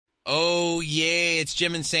Oh, yeah, it's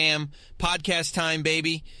Jim and Sam. Podcast time,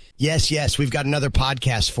 baby. Yes, we've got another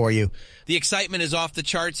podcast for you. The excitement is off the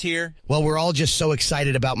charts here. Well, we're all just so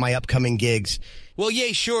excited about my upcoming gigs. Well,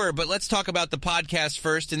 yeah, sure, but let's talk about the podcast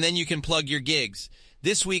first, and then you can plug your gigs.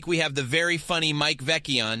 This week we have the very funny Mike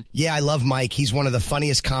Vecchione. Yeah, I love Mike. He's one of the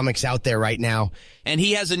funniest comics out there right now. And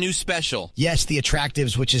he has a new special. Yes, The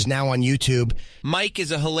Attractives, which is now on YouTube. Mike is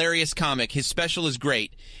a hilarious comic. His special is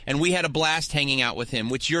great. And we had a blast hanging out with him,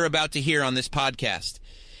 which you're about to hear on this podcast.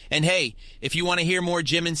 And hey, if you want to hear more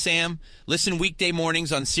Jim and Sam, listen weekday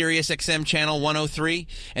mornings on Sirius XM Channel 103.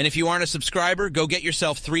 And if you aren't a subscriber, go get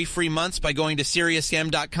yourself 3 free months by going to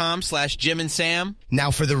SiriusXM.com/Jim and Sam.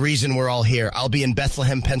 Now for the reason we're all here. I'll be in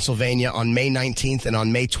Bethlehem, Pennsylvania on May 19th and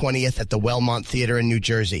on May 20th at the Wellmont Theater in New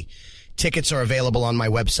Jersey. Tickets are available on my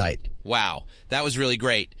website. Wow, that was really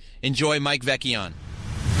great. Enjoy Mike Vecchione.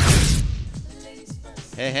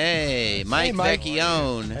 Hey, Mike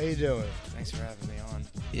Vecchione. How you doing? Thanks for having me on.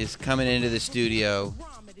 Is coming into the studio.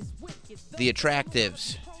 The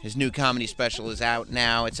Attractives. His new comedy special is out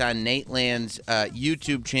now. It's on Nate Land's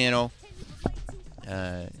YouTube channel.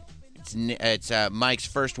 It's Mike's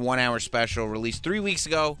first 1-hour special released 3 weeks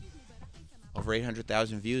ago. Over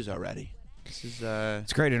 800,000 views already. This is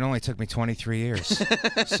It's great. It only took me 23 years.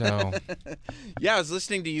 So yeah, I was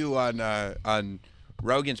listening to you on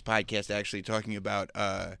Rogan's podcast actually talking about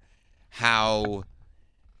how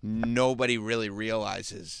nobody really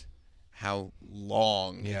realizes how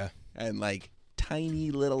long and like tiny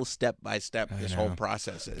little step by step this whole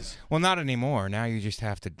process is. Well, not anymore. Now you just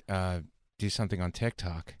have to do something on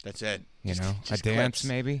TikTok. That's it. You know, just a dance clips.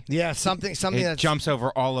 maybe. Yeah, something It that jumps over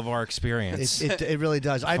all of our experience. It really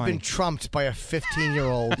does. I've been trumped by a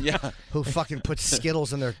 15-year-old who fucking puts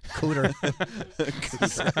Skittles in their cooter.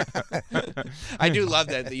 I do love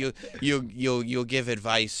that you'll give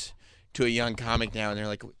advice to a young comic now, and they're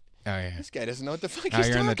like, Oh, yeah. this guy doesn't know what the fuck Now he's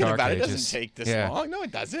you're in the talking dark about. It ages. doesn't take this Yeah. long. No,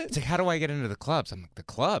 it doesn't. It's like, how do I get into the clubs? I'm like, the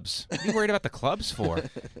clubs? What are you worried about the clubs for?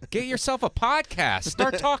 Get yourself a podcast.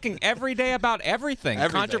 Start talking every day about everything.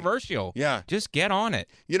 Controversial. Yeah. Just get on it.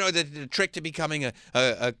 You know, the trick to becoming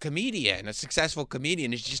a comedian, a successful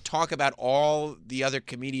comedian, is just talk about all the other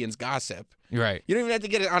comedians' gossip. Right. You don't even have to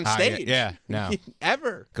get it on stage. Yeah, no.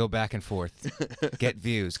 Ever. Go back and forth. Get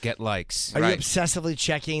views. Get likes. Are you obsessively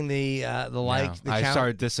checking the like? No. The I count?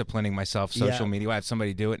 started disciplining myself. Social media. I have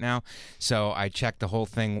somebody do it now, so I check the whole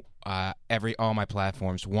thing, all my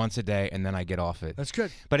platforms once a day, and then I get off it. That's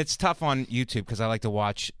good. But it's tough on YouTube because I like to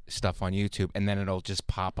watch stuff on YouTube, and then it'll just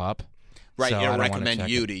pop up. Right. So It'll I don't wanna recommend check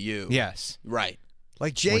you it. to you. Yes. Right.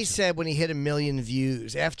 Like Jay said, when he hit 1 million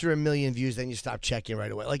views, after 1 million views, then you stop checking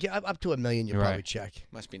right away. Like up to 1 million, you probably check.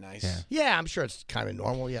 Must be nice. Yeah, I'm sure it's kind of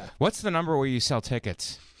normal. Yeah. What's the number where you sell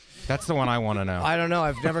tickets? That's the one I want to know. I don't know.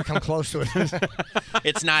 I've never come close to it.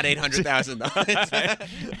 It's not $800,000.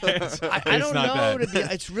 I don't know.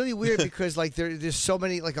 That. It's really weird because like there's so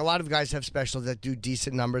many. Like a lot of guys have specials that do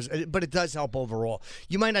decent numbers, but it does help overall.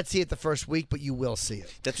 You might not see it the first week, but you will see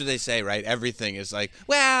it. That's what they say, right? Everything is like,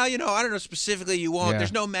 well, you know, I don't know specifically. You won't. Yeah.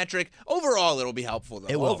 There's no metric. Overall, it'll be helpful, though.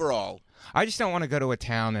 It will. Overall. I just don't want to go to a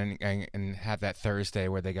town and have that Thursday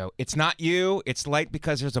where they go, it's not you, it's light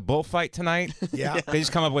because there's a bullfight tonight. Yeah. They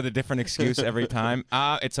just come up with a different excuse every time.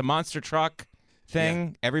 It's a monster truck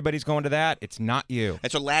thing. Everybody's going to that. It's not you.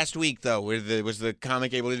 And so last week, though, was the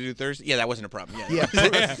comic able to do Thursday? Yeah, that wasn't a problem. Yeah.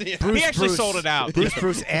 He actually sold it out.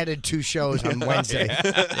 Bruce added 2 shows on Wednesday.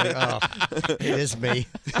 It is me.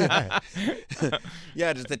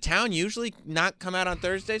 Yeah, does the town usually not come out on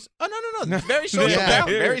Thursdays? Oh, no. It's very social. Yeah. Town.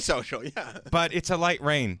 Very social, yeah. But it's a light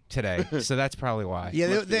rain today, so that's probably why.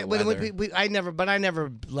 Yeah, the weather. I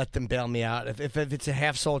never let them bail me out. If it's a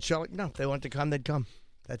half-sold show, no, if they want to come, they'd come.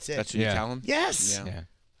 That's it. That's what you tell them? Yes. Yeah.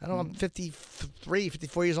 I don't. I'm 53,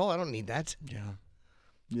 54 years old. I don't need that.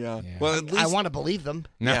 Yeah. Well, at least, I want to believe them.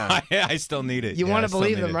 No, Yeah. I still need it. You Yeah, want I to still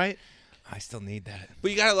believe need them, it. right? I still need that.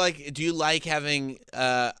 but you gotta do you like having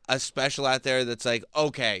a special out there that's like,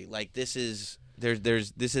 okay, like this is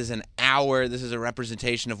this is an hour, this is a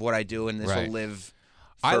representation of what I do, and this will live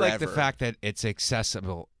I forever. like the fact that it's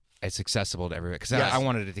accessible. It's accessible to everybody because Yes. I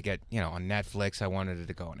wanted it to get on Netflix. I wanted it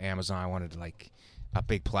to go on Amazon. I wanted like a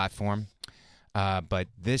big platform. But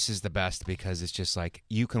this is the best because it's just like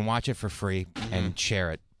you can watch it for free and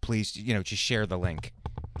share it. Please, just share the link.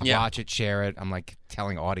 Yeah. Watch it, share it. I'm like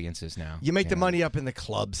telling audiences now. You make the money up in the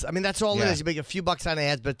clubs. I mean, that's all it is. You make a few bucks on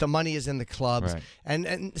ads, but the money is in the clubs. Right.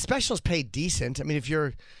 And specials pay decent. I mean, if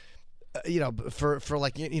you're, for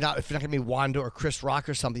like, if you're not going to be Wanda or Chris Rock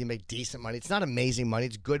or something, you make decent money. It's not amazing money.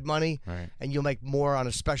 It's good money. Right. And you'll make more on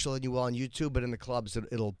a special than you will on YouTube, but in the clubs,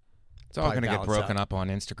 it'll It's all going to get broken up on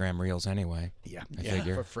Instagram Reels anyway. Yeah, I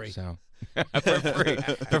figure. for free. So.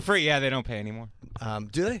 For free, yeah, they don't pay anymore.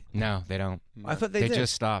 Do they? No, they don't. I thought they did. They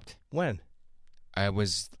just stopped. When? I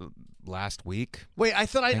was last week. Wait, I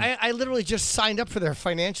thought I literally just signed up for their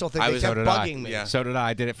financial thing. They kept bugging me. Yeah. So did I.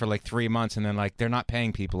 I did it for like 3 months, and then like they're not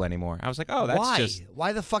paying people anymore. I was like, oh, that's Why? just.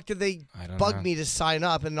 Why the fuck did they bug me to sign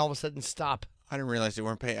up and all of a sudden stop? I didn't realize they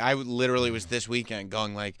weren't paying. I literally was this weekend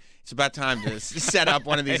going like, it's about time to set up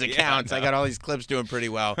one of these accounts. I got all these clips doing pretty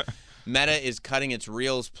well. Meta is cutting its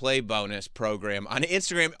Reels Play bonus program on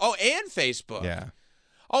Instagram. Oh, and Facebook. Yeah.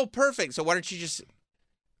 Oh, perfect. So why don't you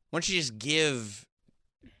just give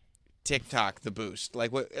TikTok the boost?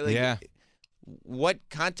 Like what? Like, yeah. What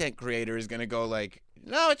content creator is going to go like,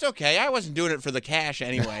 no, it's okay. I wasn't doing it for the cash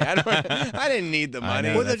anyway. I didn't need the money.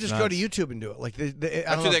 Or they'll just go to YouTube and do it. Like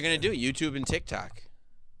that's what they're going to do. YouTube and TikTok,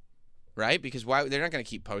 right? Because they're not going to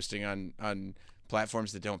keep posting on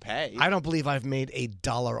platforms that don't pay. I don't believe I've made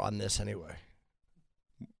 $1 on this anyway.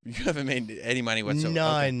 You haven't made any money whatsoever.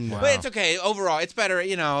 None. Okay. Wow. But it's okay. Overall, it's better.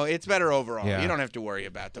 It's better overall. Yeah. You don't have to worry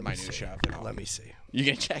about the minutia of it all. Let me see. You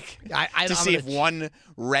can check to see if 1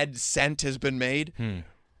 red cent has been made.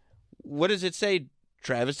 What does it say,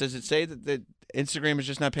 Travis? Does it say that Instagram is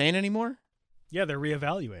just not paying anymore? Yeah, they're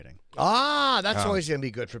reevaluating. That's always going to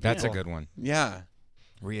be good for people. That's a good one. Yeah.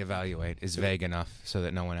 Reevaluate is vague enough so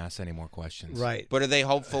that no one asks any more questions. Right. But are they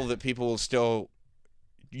hopeful that people will still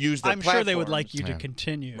use their I'm sure they would like platforms? you to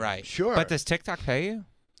continue. Right. Sure. But does TikTok pay you?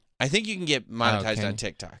 I think you can get monetized okay. on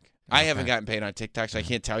TikTok. I haven't gotten paid on TikTok, so I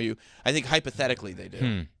can't tell you. I think hypothetically they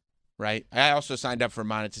do. Right? I also signed up for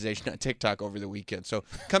monetization on TikTok over the weekend. So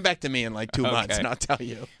come back to me in like 2 months and I'll tell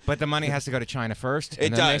you. But the money has to go to China first, and It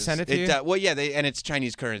then does. they send it to you? Well, yeah, and it's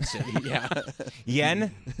Chinese currency. Yeah.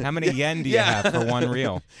 Yen? How many yen do you have for 1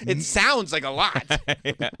 reel? It sounds like a lot.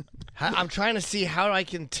 I'm trying to see how I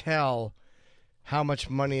can tell how much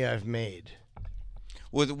money I've made.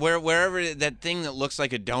 With wherever that thing that looks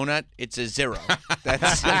like a donut, it's a 0.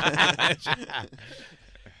 That's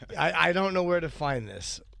I don't know where to find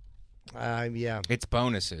this. Yeah. It's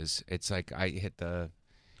bonuses. It's like I hit the.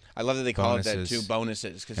 I love that they call it that Bonuses. too,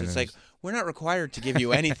 bonuses, because And it's then like we're not required to give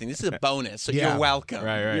you anything. This is a bonus, so Yeah. you're welcome.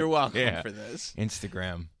 Right. You're welcome Yeah. for this.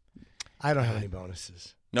 Instagram. I don't have any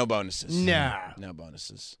bonuses. No bonuses. No. No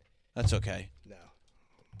bonuses. That's okay. No.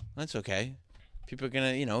 That's okay. People are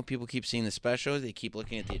gonna, people keep seeing the specials. They keep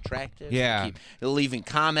looking at the attractive. Yeah. They keep leaving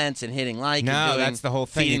comments and hitting like. No, and doing, that's the whole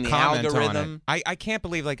thing. Feeding You the comment algorithm. on it. I can't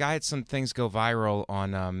believe I had some things go viral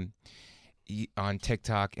on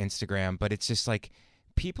TikTok, Instagram, but it's just like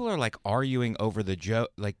people are like arguing over the joke.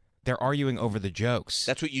 Like they're arguing over the jokes.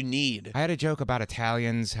 That's what you need. I had a joke about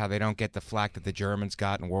Italians, how they don't get the flack that the Germans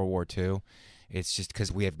got in World War II. It's just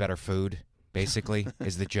because we have better food. Basically,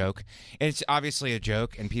 is the joke. And it's obviously a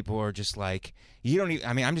joke, and people are just like, you don't even.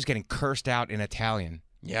 I mean, I'm just getting cursed out in Italian.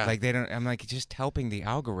 Yeah. Like they don't. I'm like just helping the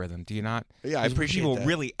algorithm. Do you not? Yeah, I appreciate people that.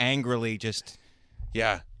 really angrily just.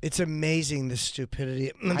 Yeah. It's amazing, the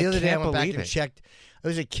stupidity. The I other day I can't went back believe and it. checked. It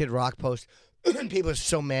was a Kid Rock post. People are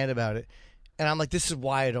so mad about it. And I'm like, this is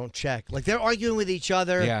why I don't check. Like, they're arguing with each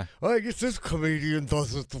other. Yeah. Oh, I guess this comedian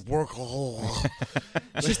does it to work.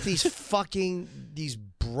 Just these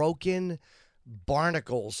broken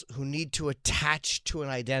barnacles who need to attach to an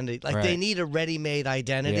identity. Like, they Right. need a ready-made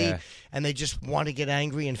identity, Yeah. and they just want to get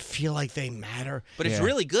angry and feel like they matter. But it's Yeah.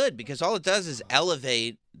 really good because all it does is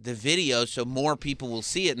elevate the video so more people will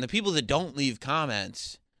see it. And the people that don't leave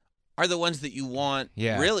comments are the ones that you want.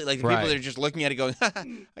 Yeah. Really. Like the Right. people that are just looking at it going,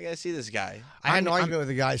 I got to see this guy. I had an argument with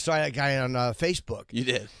a guy. So I had a guy on Facebook. You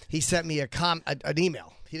did. He sent me an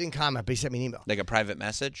email. He didn't comment, but he sent me an email. Like a private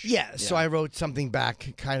message? Yeah, so I wrote something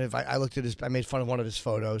back. Kind of, I looked at I made fun of one of his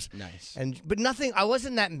photos. Nice. But nothing. I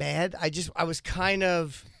wasn't that mad. I was kind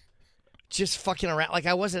of just fucking around. Like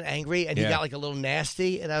I wasn't angry, and he Yeah. got like a little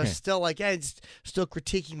nasty, and I was still like, hey, still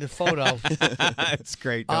critiquing the photo. It's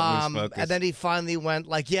great. Don't lose focus. And then he finally went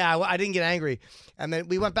like, yeah, I didn't get angry, and then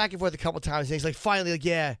we went back and forth a couple times. And he's like, finally, like,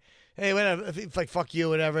 yeah. Hey, whatever. If like, fuck you,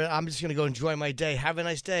 whatever. I'm just gonna go enjoy my day. Have a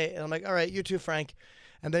nice day. And I'm like, all right, you too, Frank.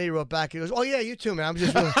 And then he wrote back. He goes, "Oh yeah, you too, man. I'm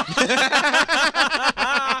just." And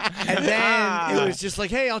then it was just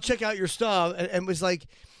like, "Hey, I'll check out your stuff." And it was like,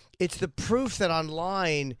 it's the proof that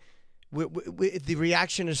online, the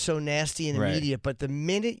reaction is so nasty and Right. immediate. But the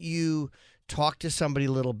minute you talk to somebody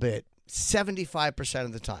a little bit, 75%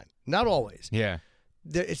 of the time, not always, Yeah.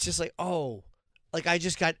 it's just like, oh. Like I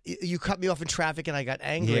just you cut me off in traffic and I got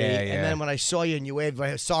angry. Yeah, And yeah. then when I saw you and you waved,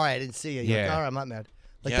 sorry, I didn't see you. You're like, Yeah. all right, I'm not mad.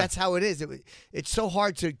 Like Yeah. that's how it is. It's so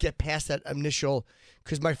hard to get past that initial,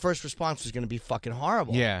 because my first response was going to be fucking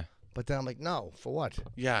horrible. Yeah. But then I'm like, no, for what?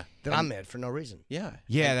 Yeah. Then I'm mad for no reason. Yeah.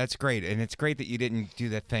 Yeah, that's great. And it's great that you didn't do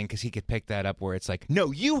that thing because he could pick that up where it's like,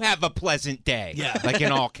 no, you have a pleasant day. Yeah. Like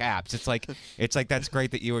in all caps. It's like that's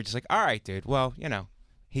great that you were just like, all right, dude. Well,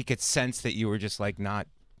 he could sense that you were just like not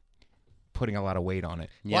putting a lot of weight on it.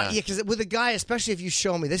 Yeah, because with a guy, especially if you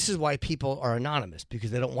show me, this is why people are anonymous, because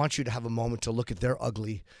they don't want you to have a moment to look at their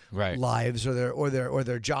ugly lives or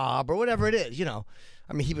their job or whatever it is.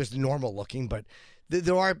 I mean, he was normal looking, but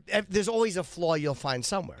there's always a flaw you'll find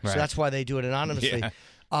somewhere. Right. So that's why they do it anonymously.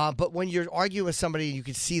 Yeah. But when you're arguing with somebody, you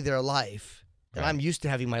can see their life. And I'm used to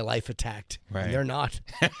having my life attacked, and they're not.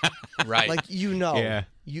 Right. Like Yeah.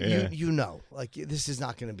 you know, like this is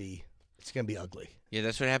not going to be. It's going to be ugly. Yeah,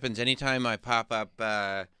 that's what happens anytime I pop up.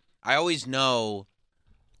 I always know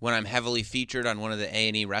when I'm heavily featured on one of the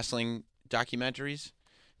A&E wrestling documentaries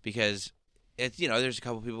because it's there's a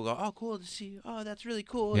couple people go, oh, cool to see you. Oh, that's really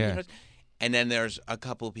cool. Yeah. And then there's a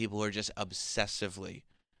couple people who are just obsessively,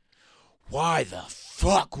 why the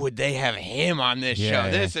fuck would they have him on this show? Yeah.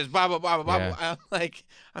 This is blah blah blah blah Yeah. blah. I'm like,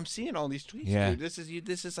 I'm seeing all these tweets. Yeah. Dude.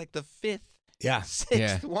 This is like the fifth, Yeah.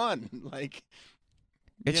 sixth one. Like,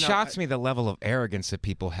 It shocks me the level of arrogance that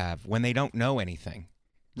people have when they don't know anything.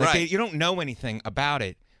 Like Right. you don't know anything about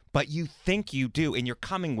it, but you think you do, and you're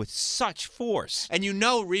coming with such force. And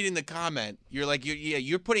reading the comment, you're like,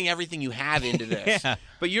 you're putting everything you have into this. Yeah.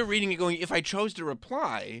 But you're reading it going, if I chose to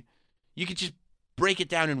reply, you could just break it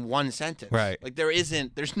down in one sentence. Right. Like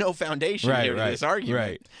there's no foundation here to this argument.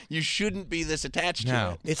 Right. You shouldn't be this attached to No.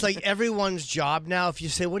 it. It's like everyone's job now. If you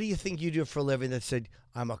say, "What do you think you do for a living?" That said,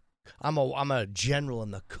 "I'm a general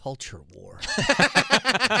in the culture war."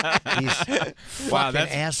 These fucking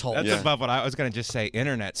assholes. That's above what I was going to just say.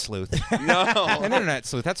 Internet sleuth. No. An internet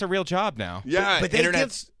sleuth. That's a real job now. Yeah. But they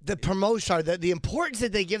Internet's give the promotion, the importance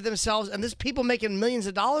that they give themselves, and there's people making millions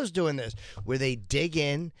of dollars doing this, where they dig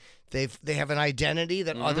in. They have an identity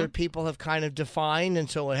that other people have kind of defined, and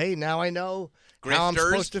so hey, now I know how I'm Grifters.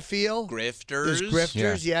 supposed to feel. grifters. There's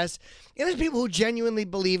grifters, yes, and there's people who genuinely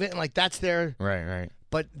believe it, and like that's their. Right.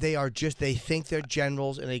 But they think they're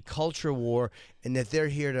generals in a culture war, and that they're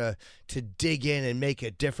here to dig in and make a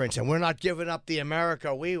difference. And we're not giving up the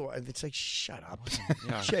America we were. It's like, shut up.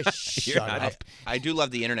 Just shut up. I do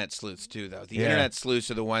love the internet sleuths too, though. The internet sleuths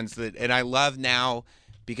are the ones that, and I love now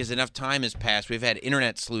because enough time has passed. We've had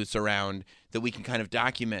internet sleuths around that we can kind of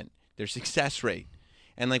document their success rate.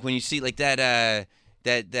 And like when you see like that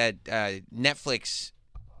Netflix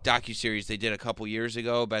docuseries they did a couple years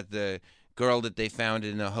ago about the girl that they found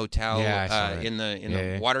in a hotel in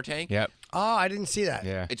the water tank. Yep. Oh, I didn't see that.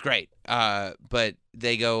 Yeah. It's great. But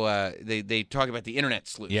they go they talk about the internet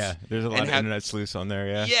sleuths. Yeah, there's a lot of internet sleuths on there,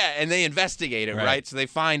 yeah. Yeah, and they investigate it, right? So they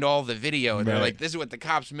find all the video, and they're like, this is what the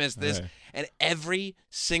cops missed, this. Right. And every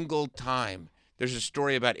single time there's a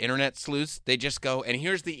story about internet sleuths, they just go, and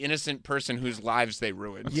here's the innocent person whose lives they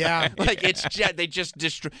ruined. Yeah. Like, it's just, they just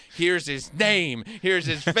destroy. Here's his name. Here's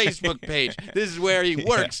his Facebook page. This is where he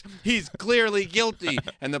works. He's clearly guilty.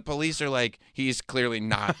 And the police are like, he's clearly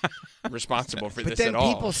not responsible for But this then at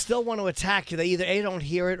all. people still want to attack you. They either A, don't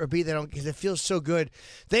hear it, or B, they don't, because it feels so good.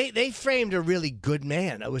 They framed a really good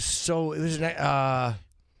man. What was his name?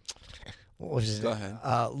 Go ahead.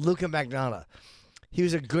 Luca Magnotta. He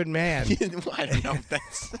was a good man. I don't know if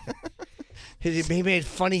that's. He made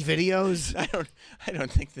funny videos, I don't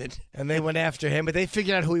think that. and they went after him. But they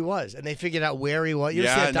figured out who he was, and they figured out where he was. You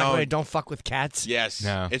ever see Yeah, that documentary, no. Don't Fuck with Cats? Yes.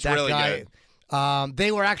 No. It's That really guy. good.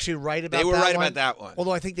 They were actually right about that They were one. right about that one.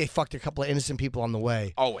 Although I think they fucked a couple of innocent people on the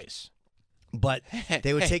way. Always. But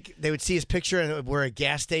they would see his picture and where a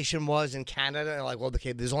gas station was in Canada. And they're like, well,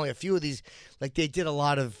 okay, there's only a few of these. Like they did a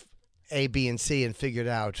lot of A, B, and C and figured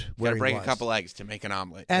out where Gotta he break was. a couple eggs to make an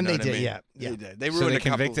omelet. And you know they what I did, mean? yeah. They did. They So ruined they a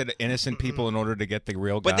couple. convicted innocent people in order to get the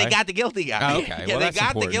real guy. But they got the guilty guy. Oh, okay. Yeah, Well, they that's got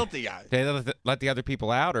important. the guilty guy. They let the other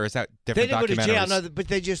people out, or is that They different didn't go to jail, documentaries? no, but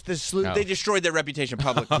they just the sleuth. No. They destroyed their reputation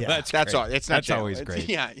publicly. Yeah. That's great. all. It's not That's jail. always It's- great.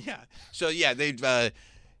 Yeah. So yeah, they've.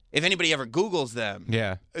 If anybody ever Googles them,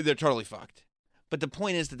 Yeah. they're totally fucked. But the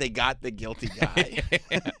point is that they got the guilty guy.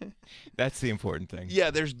 That's the important thing.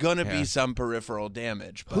 Yeah, there's gonna Yeah. be some peripheral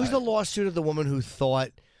damage. But Who's the lawsuit of the woman who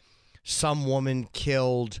thought some woman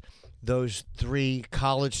killed those 3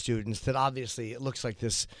 college students that obviously it looks like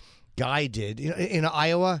this guy did in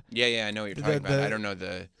Iowa? Yeah, I know what you're talking about. the- I don't know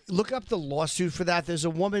the. Look up the lawsuit for that. There's a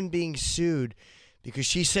woman being sued because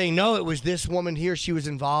she's saying, no, it was this woman here. She was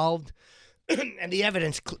involved. And the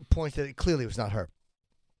evidence points that it clearly was not her.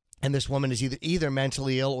 And this woman is either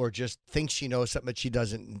mentally ill or just thinks she knows something that she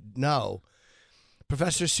doesn't know.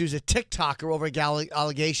 Professor sues a TikToker over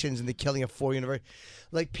allegations in the killing of 4 universities.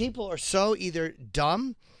 Like, people are so either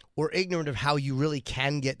dumb or ignorant of how you really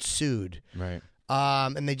can get sued. Right.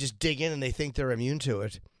 And they just dig in and they think they're immune to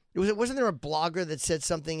it. Wasn't there a blogger that said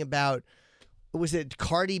something about, was it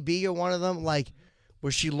Cardi B or one of them, like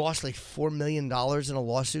where she lost like $4 million in a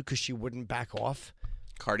lawsuit because she wouldn't back off?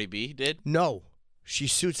 Cardi B did? No. She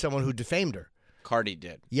sued someone who defamed her. Cardi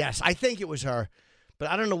did. Yes, I think it was her. But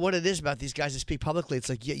I don't know what it is about these guys that speak publicly. It's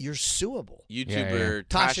like, yeah, you're suable. YouTuber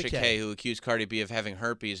Tasha K, who accused Cardi B of having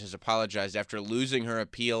herpes, has apologized after losing her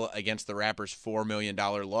appeal against the rapper's $4 million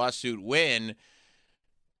lawsuit win.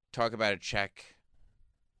 Talk about a check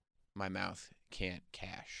my mouth can't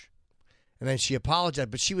cash. And then she apologized,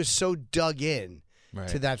 but she was so dug in Right.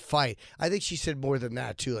 to that fight. I think she said more than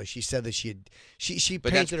that too. Like she said that she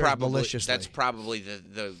But painted her maliciously. that's probably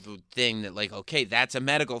the thing that, like, okay, that's a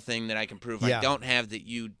medical thing that I can prove Yeah. I don't have that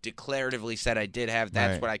you declaratively said I did have.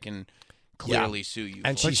 That's Right. what I can clearly sue you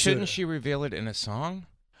And for. But she shouldn't sued she reveal it in a song?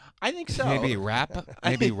 I think so. Maybe rap.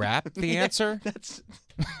 Maybe rap the answer.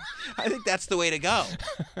 I think that's the way to go.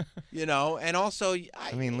 And also,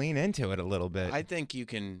 I mean, lean into it a little bit. I think you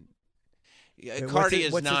can. what's Cardi it-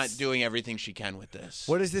 is what's not it- doing everything she can with this.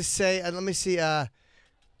 What does this say? Let me see. The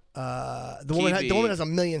woman has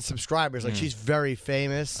 1 million subscribers. Like she's very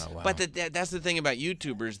famous. Oh, wow. But that's the thing about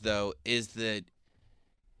YouTubers, though, is that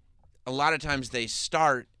a lot of times they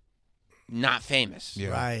start not famous. Yeah.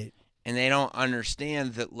 Right. And they don't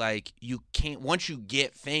understand that, like, you can't, once you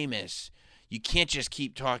get famous, you can't just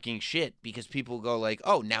keep talking shit because people go like,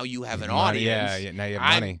 oh, now you have an Money, audience. yeah, now you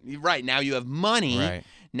have money. Right, now you have money. Right.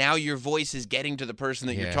 Now your voice is getting to the person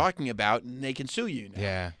that you're Yeah. talking about, and they can sue you now.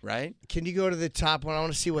 Yeah. Right? Can you go to the top one? I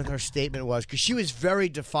want to see what her statement was because she was very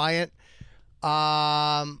defiant.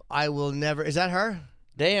 I will never. Is that her?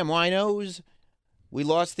 Damn, winos. We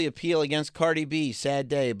lost the appeal against Cardi B. Sad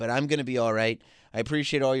day, but I'm going to be all right. I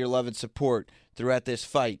appreciate all your love and support throughout this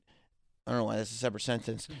fight. I don't know why that's a separate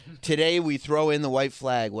sentence. Today, we throw in the white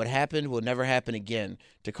flag. What happened will never happen again.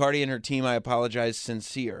 To Cardi and her team, I apologize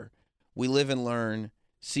sincere. We live and learn.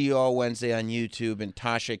 See you all Wednesday on YouTube and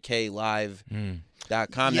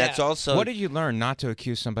TashaKLive.com. Yeah. That's also... What did you learn not to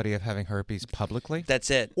accuse somebody of having herpes publicly?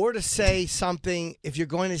 That's it. Or to say something, if you're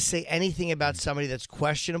going to say anything about somebody that's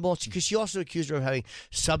questionable, because she also accused her of having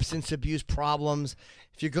substance abuse problems.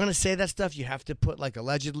 If you're going to say that stuff, you have to put like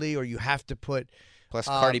allegedly, or you have to put. Plus,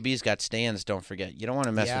 Cardi B's got stands, don't forget. You don't want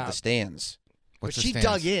to mess with the stands. But What's the she stance?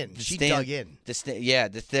 dug in. The She stand- dug in.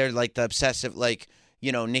 They're like the obsessive, like,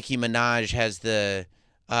 Nicki Minaj has the,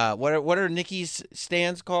 what are Nicki's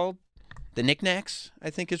stands called? The knickknacks, I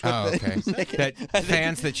think is what. Oh, okay. I think-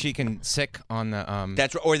 fans that she can sick on the.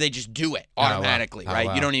 That's or they just do it wow. automatically, Oh, right?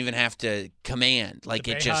 wow. You don't even have to command. Like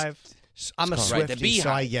The it just. Bayhive. I'm a Right, the Swiftie, so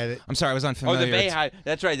I Beehive. get it. I'm sorry, I was Oh, unfamiliar. the Bayhive.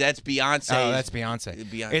 That's right. That's Beyonce. Oh, that's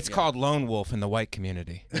Beyonce. It's called Lone Wolf in the white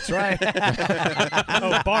community. That's right.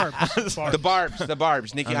 Oh, Barbs. the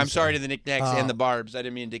Barbs. Nikki, I'm sorry to the knickknacks and the Barbs. I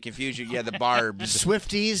didn't mean to confuse you. Yeah, the Barbs.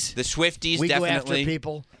 Swifties. The Swifties, We go definitely. after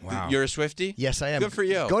people. Wow. You're a Swiftie? Yes, I am. Good for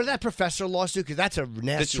you. Go to that professor lawsuit because that's a The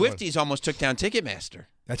nasty one. Swifties almost took down Ticketmaster.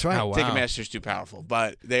 That's right. Oh, wow. Ticketmaster's too powerful,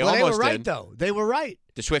 but they Well, they almost were right, did. though. They were right.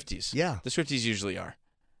 The Swifties. Yeah. The Swifties usually are.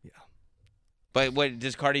 Yeah. But what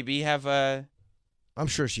does Cardi B have? I'm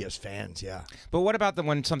sure she has fans, yeah. But what about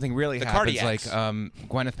when something really The happens, Cardiacs. like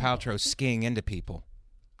Gwyneth Paltrow skiing into people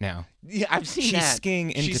now? Yeah, I've seen She's that.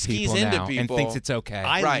 skiing into She skis people into now and people. thinks it's okay.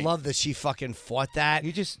 I Right. love that she fucking fought that.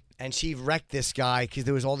 You just And she wrecked this guy because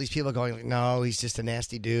there was all these people going, like, no, he's just a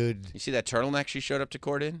nasty dude. You see that turtleneck she showed up to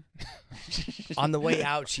court in? On the way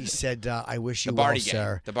out, she said, I wish you The well, Barty gang.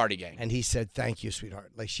 sir. The Barty gang. And he said, thank you,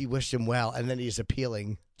 sweetheart. Like, she wished him well, and then he's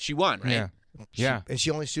appealing. She won, right? yeah, yeah, And she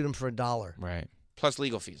only sued him for $1. right. Plus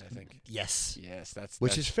legal fees, I think. Yes. Yes,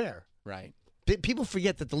 Which is fair. right. People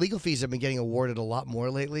forget that the legal fees have been getting awarded a lot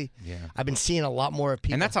more lately. Yeah, I've been seeing a lot more of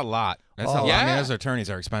people. and that's a lot. That's Oh. a lot. I Yeah. mean, those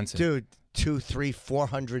attorneys are expensive. Dude,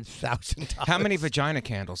 $200,000-$400,000. How many vagina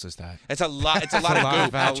candles is that? It's a lot. It's a lot a of lot of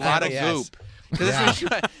goop. A lot of Yes. goop. Because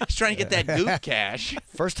he's trying to get that goop cash.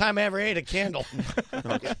 First time I ever ate a candle.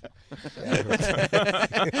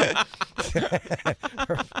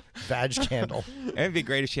 Vag candle. It'd be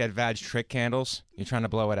great if she had vag trick candles. You're trying to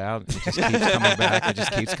blow it out. It just keeps coming back. It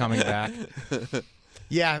just keeps coming back.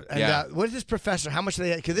 Yeah, and Yeah. what is this professor? How much do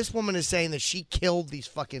they? Because this woman is saying that she killed these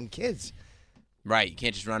fucking kids. Right. You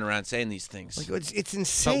can't just run around saying these things. Like it's But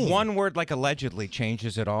insane. one word like allegedly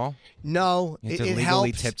changes it all. no, You it, have to it legally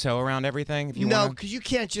helps. tiptoe around everything if you No, want. because you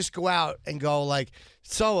can't just go out and go like,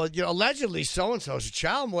 so allegedly so and so is a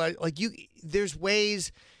child molester. Like there's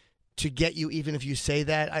ways to get you even if you say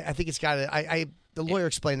that. I think it's got to. The lawyer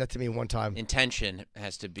explained that to me one time. Intention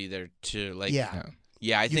has to be there too. Like, Yeah. Yeah.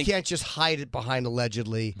 Yeah, I You think can't just hide it behind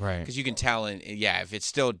allegedly. Right. because you can tell, if it's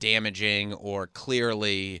still damaging or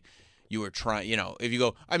clearly you were trying, if you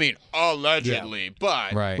go, I mean, allegedly,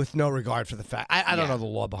 but Right. With no regard for the fact. I don't Yeah. know the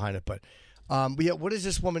law behind it, but yeah, what is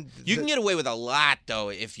this woman? you can get away with a lot though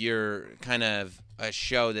if you're kind of a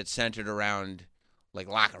show that's centered around like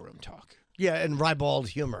locker room talk. Yeah, and ribald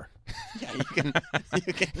humor. Yeah,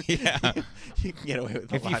 you can get away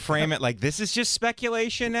with a If lot. you frame it like this is just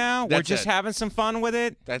speculation now, we're That's just it. having some fun with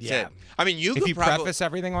it. That's Yeah. it. I mean, If you preface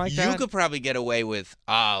everything like you that, could probably get away with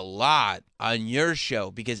a lot on your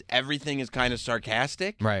show because everything is kind of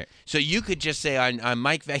sarcastic. right? So you could just say on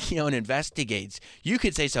Mike Vecchione Investigates, you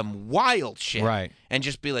could say some wild shit. Right. And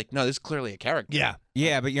just be like, no, this is clearly a character. Yeah.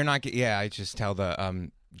 Yeah, but you're not. Yeah, I just tell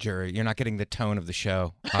the jury you're not getting the tone of the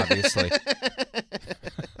show, obviously.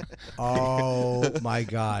 Oh my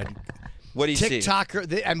God. What do you see?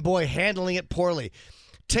 TikToker, and boy, handling it poorly.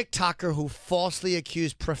 TikToker who falsely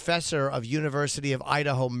accused professor of University of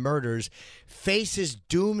Idaho murders faces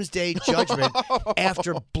doomsday judgment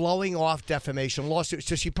after blowing off defamation lawsuit.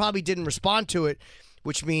 So she probably didn't respond to it,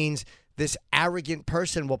 which means this arrogant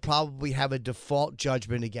person will probably have a default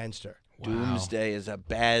judgment against her. Doomsday is a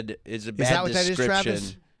bad Is that what that is, description.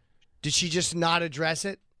 Travis? Did she just not address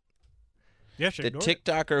it? Yeah, she The ignored it.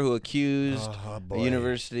 TikToker who accused the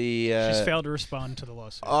university. She's failed to respond to the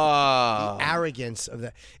lawsuit. Oh, Arrogance of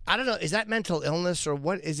that. I don't know. Is that mental illness or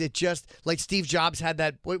what? Is it just like Steve Jobs had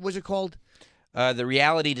that? What was it called? the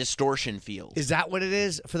reality distortion field. Is that what it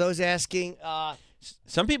is? For those asking,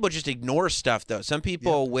 Some people just ignore stuff, though. Some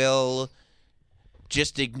people will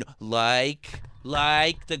just ignore,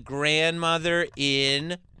 like the grandmother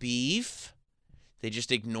in Beef. They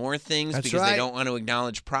just ignore things That's because right. they don't want to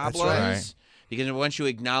acknowledge problems. right. Because once you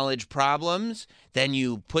acknowledge problems, then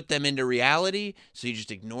you put them into reality, so you just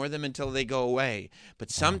ignore them until they go away. But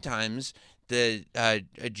sometimes the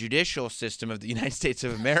judicial system of the United States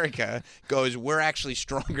of America goes, we're actually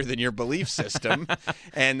stronger than your belief system,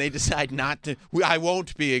 and they decide not to. I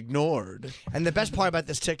won't be ignored. and the best part about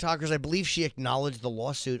this TikToker is I believe she acknowledged the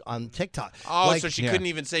lawsuit on TikTok. Oh, Like, so she couldn't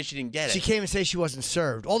even say she didn't get it. she came and say she wasn't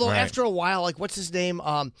served. Although Right. after a while, like what's his name,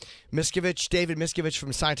 David Miscavige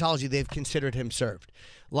from Scientology, they've considered him served.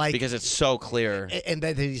 Like because it's so clear. and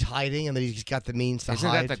that he's hiding and that he's got the means to Isn't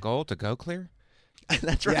hide. that the goal to go clear?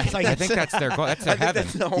 That's right. Yeah, it's like- I think that's their goal. That's their heaven.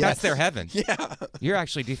 that's the whole- That's their heaven. Yeah. You're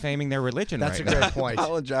actually defaming their religion That's right a now. great point.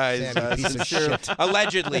 Apologize. Damn, you piece of sincerely. shit.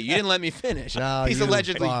 Allegedly. You didn't let me finish. No, He's you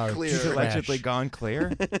allegedly are clear. trash. Allegedly gone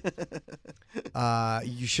clear.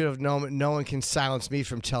 You should have known. No one can silence me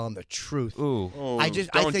from telling the truth. Ooh. Oh, I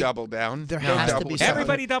don't think double down. there Don't has to double be down. something-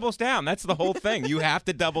 Everybody doubles down. That's the whole thing. You have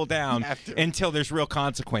to double down have to. until there's real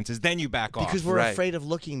consequences. Then you back off. because we're Right. afraid of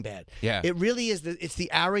looking bad. Yeah. It really is. It's the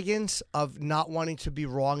arrogance of not wanting to be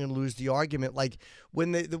wrong and lose the argument. Like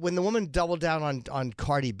when the woman doubled down on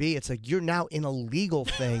Cardi B, it's like you're now in a legal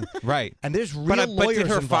thing, right. and there's real But lawyers did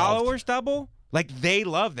her involved. followers double? Like they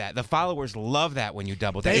love that. The followers love that when you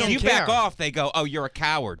double down. They If don't you back care. off, they go, "Oh, you're a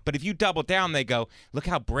coward." But if you double down, they go, "Look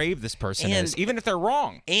how brave this person And- is," even if they're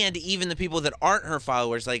wrong. And even the people that aren't her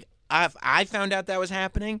followers, like I found out that was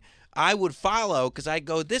happening, I would follow because I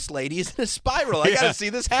go, this lady is in a spiral. I got to see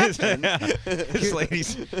this happen. This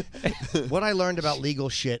lady's What I learned about legal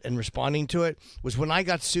shit and responding to it was when I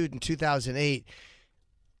got sued in 2008.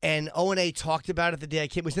 And O&A talked about it the day I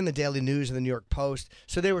came. It was in the Daily News and the New York Post.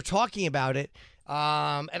 So they were talking about it.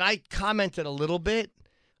 And I commented a little bit.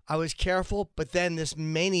 I was careful. But then this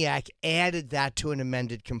maniac added that to an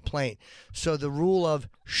amended complaint. So the rule of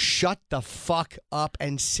shut the fuck up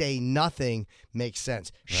and say nothing makes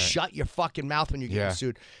sense. Shut your fucking mouth when you're getting Yeah.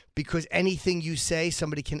 sued. Because anything you say,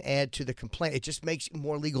 somebody can add to the complaint. It just makes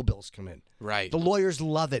more legal bills come in. Right. The lawyers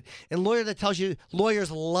love it. And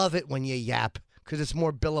lawyers love it when you yap. Because it's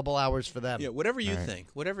more billable hours for them. Yeah, whatever you think.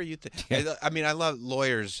 Whatever you think. I mean, I love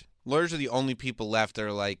lawyers. Lawyers are the only people left that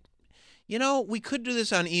are like, we could do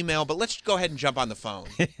this on email, but let's go ahead and jump on the phone.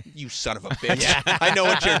 You son of a bitch. I know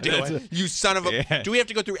what you're doing. You son of a... Yeah. Do we have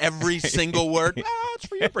to go through every single word? Oh, it's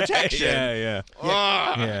for your protection. yeah.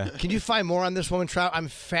 Ah. Can you find more on this woman, Trout? I'm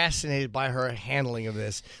fascinated by her handling of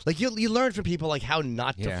this. Like, you learn from people, like, how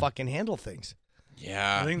not to Yeah. fucking handle things.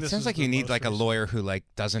 Yeah. I think It this sounds is like the you need most like a recent- lawyer who like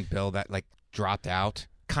doesn't bill that like dropped out,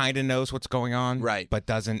 kind of knows what's going on, Right. But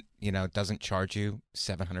doesn't charge you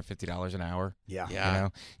 $750 an hour. Yeah. Yeah.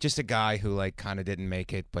 Just a guy who like kind of didn't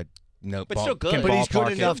make it, but but still good. can But he's good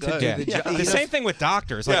ballpark enough it. to do the job. The same thing with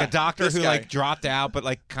doctors. Like Yeah, a doctor this who guy. like dropped out, but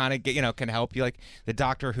like kind of can help you. Like the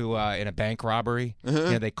doctor who in a bank robbery,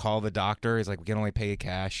 they call the doctor. He's like, we can only pay you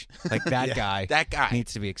cash. Like that guy. That guy.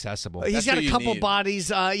 needs to be accessible. He's That's got who a you couple need.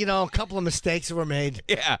 bodies, a couple of mistakes that were made.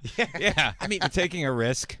 Yeah. I mean, taking a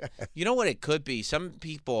risk. You know what it could be? Some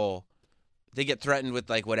people, they get threatened with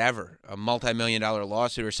like whatever, a multi-million-dollar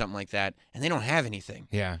lawsuit or something like that, and they don't have anything.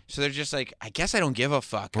 Yeah. So they're just like, I guess I don't give a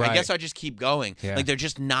fuck. I Right. guess I'll just keep going. Yeah. Like they're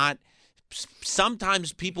just not.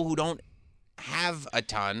 Sometimes people who don't have a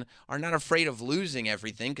ton are not afraid of losing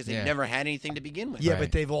everything because they've Yeah. never had anything to begin with. Yeah, Right.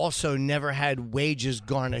 but they've also never had wages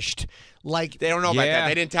garnished. Like They don't know about Yeah. that.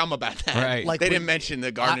 They didn't tell them about that. Right. Like they when- didn't mention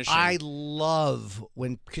the garnishing. I love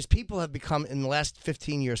because people have become in the last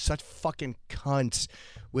 15 years such fucking cunts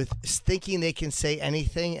with thinking they can say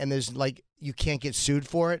anything and there's like you can't get sued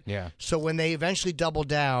for it. Yeah. So when they eventually double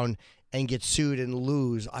down and get sued and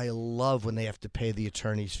lose, I love when they have to pay the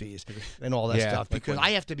attorney's fees and all that Yeah. stuff because I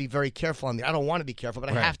have to be very careful on the. I don't want to be careful, but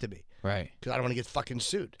I Right. have to be Right. because I don't want to get fucking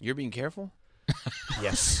sued. You're being careful?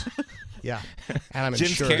 Yes. Yeah. And I'm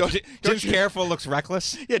Jim's, insured. Jim's careful looks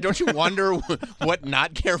reckless. Yeah, don't you wonder what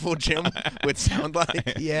not careful Jim would sound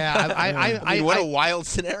like? Yeah. I mean, what a wild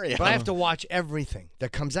scenario. But I have to watch everything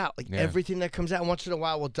that comes out. Like Yeah. everything that comes out. Once in a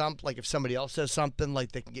while we'll dump like if somebody else says something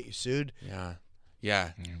like they can get you sued. Yeah.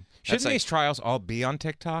 Yeah. Shouldn't like- these trials all be on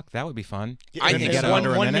TikTok? That would be fun. I And think it's so. one,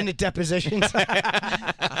 Under a 1 minute? minute depositions.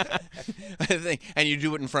 I think, and you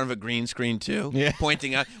do it in front of a green screen too, Yeah.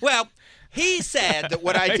 pointing out. Well, he said that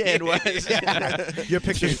what I did was. Your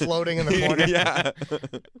picture's floating in the corner.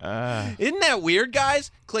 Yeah. Isn't that weird,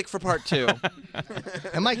 guys? Click for part 2.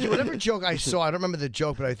 And Mike, whatever joke I saw, I don't remember the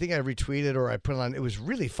joke, but I think I retweeted or I put it on. It was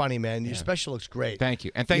really funny, man. Your special looks great. Thank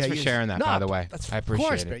you. And thanks for sharing that, No, by the way. That's, I appreciate of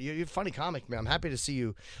course, it. man. You're a funny comic, man. I'm happy to see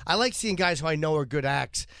you. I like seeing guys who I know are good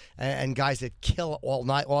acts and guys that kill all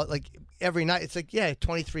night, like every night. It's like, yeah,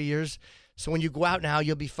 23 years. So when you go out now,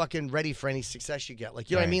 you'll be fucking ready for any success you get. Like,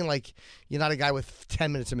 you know what I Right. mean? Like, you're not a guy with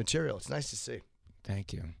 10 minutes of material. It's nice to see.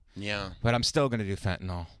 Thank you. Yeah. But I'm still going to do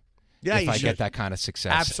fentanyl. Yeah, if you I should. get that kind of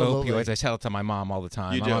success. Absolutely. Opioids. I tell it to my mom all the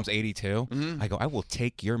time. You My do. mom's 82. I go, I will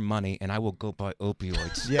take your money and I will go buy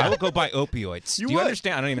opioids. Yeah. I will go buy opioids. Do you would.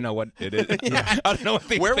 understand? I don't even know what it is. I don't know what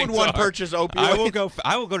these Where would things one are. purchase opioids?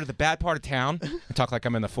 I will go to the bad part of town and talk like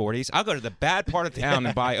I'm in the 40s. I'll go to the bad part of town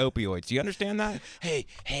and buy opioids. Do you understand that? Hey,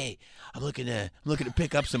 I'm looking to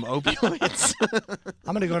pick up some opioids.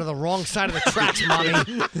 I'm going to go to the wrong side of the tracks, Mommy.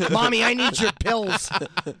 Mommy, I need your pills.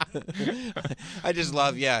 I just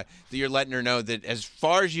love, that you're letting her know that as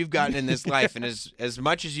far as you've gotten in this life and as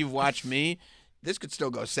much as you've watched me, this could still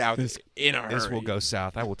go south in a hurry. This will go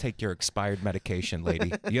south. I will take your expired medication,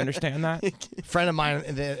 lady. You understand that? A friend of mine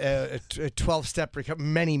in the 12-step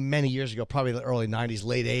recovery many years ago, probably the early 90s,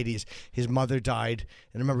 late 80s, his mother died.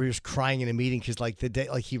 And I remember he was crying in a meeting because like the day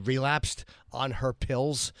like he relapsed on her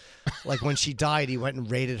pills. Like when she died, he went and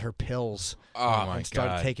raided her pills. Oh, my and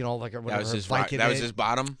started God. taking all like That whatever was her his Vicodin. that was his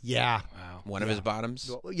bottom. Yeah. One of his bottoms.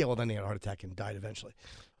 Yeah, well then he had a heart attack and died eventually.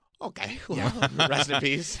 Okay. Well, rest in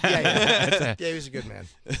peace. Yeah, he was a good man.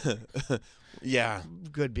 Yeah.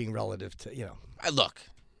 Good being relative to, Look,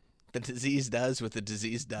 the disease does what the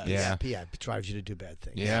disease does. Yeah. Yeah, it drives you to do bad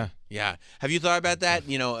things. Yeah. Yeah. Have you thought about that?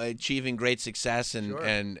 Achieving great success and Sure.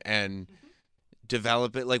 and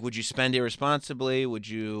develop it. Like, would you spend irresponsibly? Would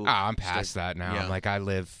you? Oh, I'm past that now. Yeah. I'm like,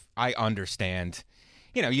 I understand.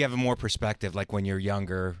 You have more perspective. Like when you're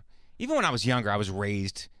younger, even when I was younger, I was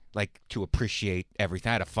raised like to appreciate everything.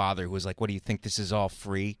 I had a father who was like, what do you think this is all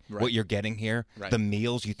free? Right. What you're getting here? Right. The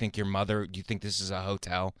meals, you think your mother, do you think this is a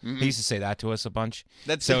hotel? He used to say that to us a bunch.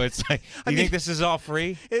 That's- so it's like, you think this is all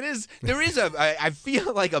free? It is. There is I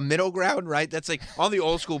feel like a middle ground, right? That's like all the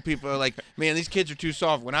old school people are like, man, these kids are too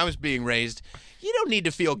soft. When I was being raised, you don't need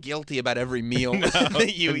to feel guilty about every meal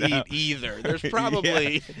that you eat either. There's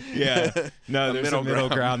probably No, a there's middle a middle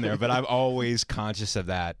ground. ground there, but I'm always conscious of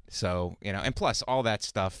that. So, and plus all that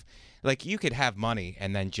stuff, like you could have money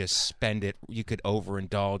and then just spend it. You could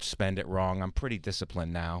overindulge, spend it wrong. I'm pretty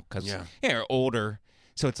disciplined now because you're older.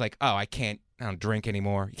 So it's like, I don't drink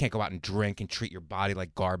anymore. You can't go out and drink and treat your body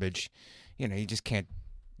like garbage. You just can't.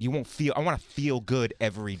 You won't feel. I want to feel good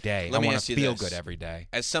every day. Let me I want ask to you feel this. good every day.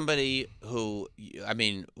 As somebody who,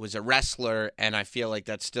 was a wrestler, and I feel like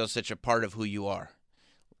that's still such a part of who you are.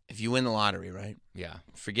 If you win the lottery, right? Yeah.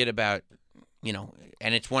 Forget about,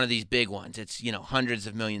 and it's one of these big ones. It's, hundreds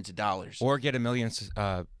of millions of dollars. Or get a million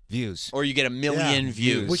views. Or you get 1 million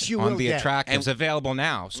views. Which you on will the get. Attractives available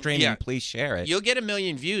now. Streaming, Yeah. please share it. You'll get 1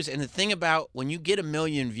 million views. And the thing about when you get 1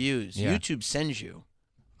 million views, Yeah. YouTube sends you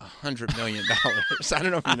 $100 million. I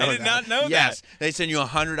don't know if you know I did that. not know yes, that. they send you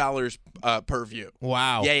 $100 per view.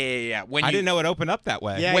 Wow. Yeah. When I you, didn't know it opened up that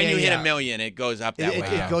way. Yeah. when you hit $1 million, it goes up that way.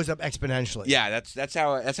 It goes up exponentially. Yeah, that's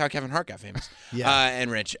how Kevin Hart got famous. Yeah.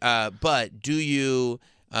 And Rich. But do you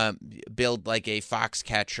build like a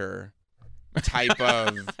Foxcatcher type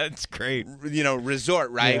of That's great.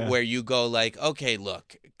 resort, right? Yeah. Where you go like, okay,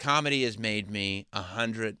 look, comedy has made me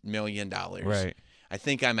 $100 million. Right. I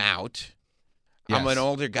think I'm out. Yes. I'm an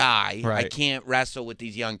older guy. I Right. can't wrestle with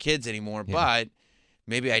these young kids anymore, Yeah. but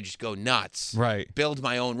maybe I just go nuts. Right. Build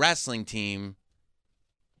my own wrestling team.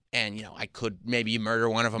 And, I could maybe you murder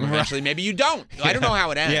one of them eventually. Maybe you don't. I don't know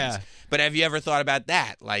how it ends. Yeah. But have you ever thought about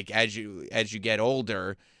that? Like, as you get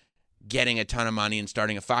older, getting a ton of money and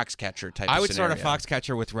starting a Foxcatcher type of I would scenario. start a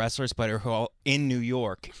Foxcatcher with wrestlers, but who are all in New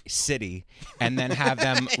York City, and then have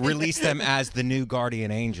them release them as the new Guardian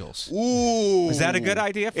Angels. Ooh. Is that a good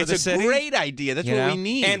idea for it's the a city? great idea. That's You what know? we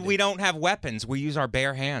need. And we don't have weapons. We use our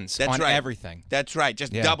bare hands That's on right. everything. That's right.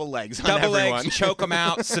 Just Yeah. double legs on Double everyone. legs, choke them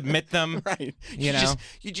out, submit them. Right. You know?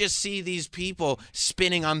 You just see these people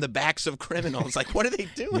spinning on the backs of criminals. Like, what are they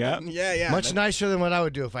doing? Yeah. Yeah. Much nicer than what I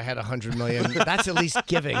would do if I had $100 million. That's at least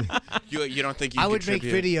giving. You don't think you I would make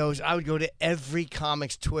contribute? videos. I would go to every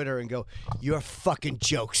comic's Twitter and go, "Your fucking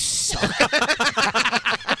jokes suck."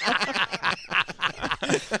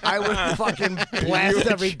 I would fucking blast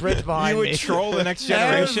every Brit behind You me. would troll the next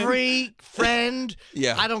generation. Every friend.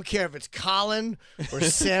 Yeah. I don't care if it's Colin or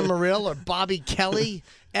Sam Morrill or Bobby Kelly.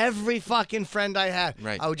 Every fucking friend I had,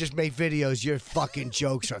 Right. I would just make videos. Your fucking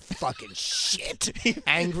jokes are fucking shit.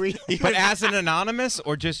 Angry. But as an anonymous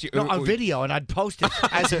or just No, on video, and I'd post it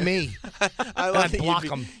as me. I I'd love that block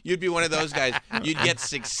 'em. You'd be one of those guys. You'd get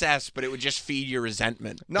success, but it would just feed your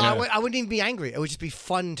resentment. No, Yeah. I wouldn't even be angry. It would just be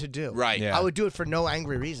fun to do. Right. Yeah. I would do it for no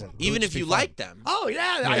angry reason. It would Even just if you be fun. like them. Oh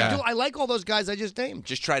yeah, I Yeah. do. I like all those guys I just named.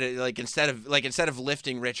 Just try to instead of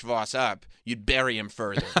lifting Rich Voss up, you'd bury him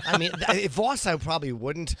further. I mean, if Voss, I probably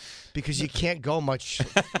wouldn't because you can't go much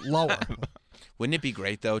lower. Wouldn't it be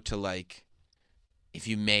great though to if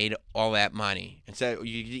you made all that money instead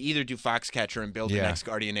you could either do Foxcatcher and build the Yeah. next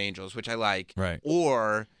Guardian Angels, which I like, Right.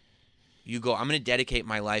 or you go, I'm going to dedicate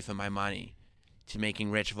my life and my money to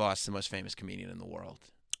making Rich Voss the most famous comedian in the world.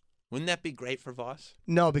 Wouldn't that be great for Voss?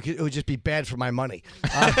 No, because it would just be bad for my money.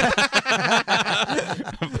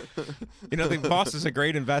 The boss is a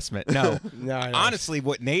great investment. No. No, I know. Honestly,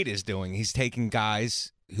 what Nate is doing, he's taking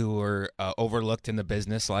guys who are overlooked in the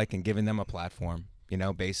business, and giving them a platform.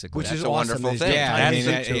 Basically, Which That's is a awesome. wonderful These thing. days. Yeah, I Tiny mean,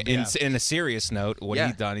 YouTube, yeah. in a serious note, what Yeah.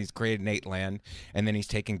 he's done, he's created Nate Land, and then he's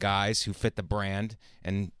taken guys who fit the brand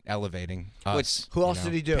and elevating us. Who else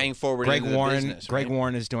did he do? Paying forward Greg into the Warren. business, Greg right?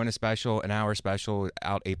 Warren is doing a special, an hour special,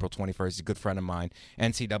 out April 21st. He's a good friend of mine.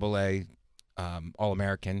 NCAA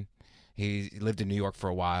All-American. He lived in New York for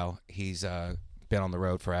a while. He's been on the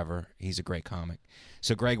road forever. He's a great comic.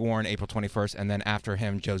 So Greg Warren, April 21st, and then after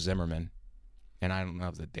him, Joe Zimmerman. And I don't know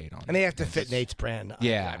the date on it. And they have to fit Nate's brand.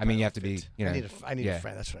 Yeah, I mean, you have to be, I need yeah. a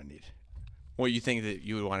friend. That's what I need. Well, you think that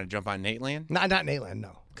you would want to jump on Nate Land? Not Nate Land,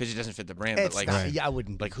 no. Because it doesn't fit the brand, It's but not, yeah, I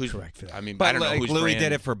wouldn't be who's correct for that. I mean, But I don't know who's Louis brand.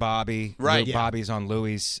 did it for Bobby. Right. Yeah. Bobby's on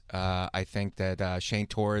Louis. I think that Shane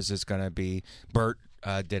Torres is going to be. Bert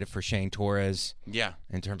did it for Shane Torres Yeah.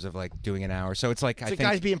 in terms of doing an hour. So it's I the think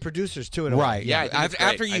guys being producers too. In a way. right. Yeah, I Yeah. think it's great.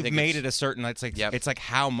 After I you've think made it's- it a certain, Yep. it's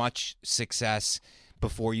how much success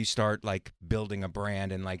before you start building a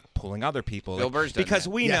brand and pulling other people. Bill Burr's done because that.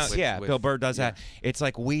 we Yes. know. With- Bill Burr does yeah. that. It's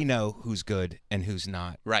we know who's good and who's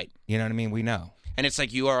not. Right. You know what I mean? We know. And it's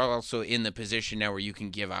you are also in the position now where you can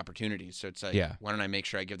give opportunities. So it's Yeah. why don't I make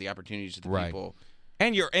sure I give the opportunities to the Right. people?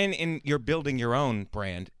 And you're building your own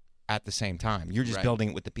brand at the same time. You're just Right. building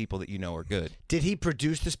it with the people that you know are good. Did he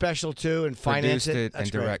produce the special too and finance Produced it? it That's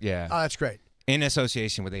and great. direct- yeah. Oh, that's great. In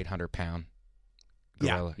association with 800-pound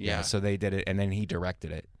Yeah. Gorilla. Yeah. So they did it, and then he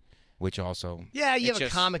directed it, which also. Yeah, you It's have a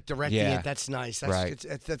just- comic directing Yeah. it. That's nice. That's,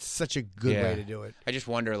 Right. that's such a good Yeah. way to do it. I just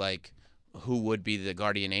wonder who would be the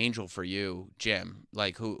guardian angel for you, Jim?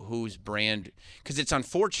 Whose brand? Because it's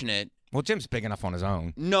unfortunate. Well, Jim's big enough on his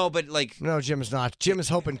own. No, but No, Jim is not. Jim is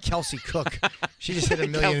hoping Kelsey Cook. She just hit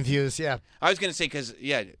 1 million views. Yeah. I was going to say because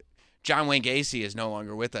John Wayne Gacy is no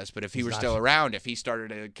longer with us, but if he He's were not. still around, if he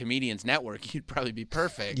started a comedians network, he'd probably be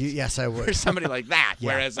perfect Yes, I for would. somebody like that.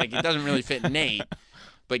 Yeah. Whereas it doesn't really fit Nate,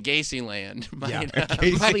 but Gacy Land. Yeah. Might,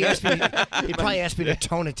 He'd probably ask me to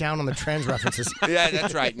tone it down on the trans references. yeah,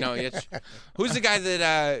 that's right. No, who's the guy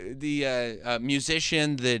that the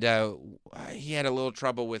musician that he had a little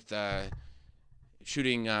trouble with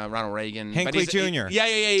shooting Ronald Reagan? Hinckley Jr.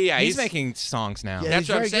 Yeah. He's making songs now. Yeah. That's he's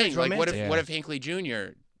what I'm very good. saying. He's What romantic. if Yeah. what if Hinckley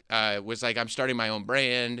Jr. was like, I'm starting my own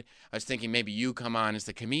brand. I was thinking maybe you come on as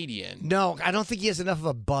the comedian. No, I don't think he has enough of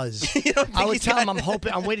a buzz. You don't think I would he's tell him got-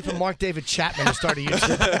 I'm waiting for Mark David Chapman to start a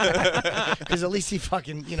YouTube. Because at least he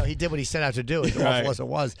fucking, he did what he set out to do, as awful as it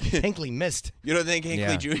was. Hinckley missed. You don't think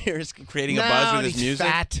Hinckley Jr. is creating a No, buzz with his he's music?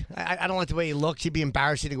 fat. I don't like the way he looks. He'd be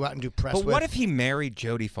embarrassing to go out and do press But with. what if he married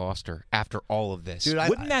Jodie Foster after all of this? Dude,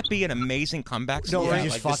 Wouldn't that be an amazing comeback No, story? he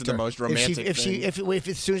just like, fucked this is the her. most romantic if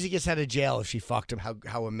as soon as he gets out of jail, if she fucked him,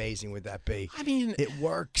 how amazing would that be? I mean, It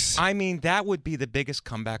works. I mean, that would be the biggest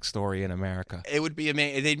comeback story in America. it would be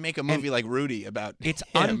amazing. They'd make a movie like Rudy about It's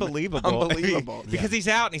him. unbelievable. Unbelievable. Because he's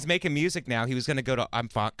out and he's making music now. He was going to go to, I'm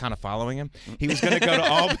kind of following him. He was going to go to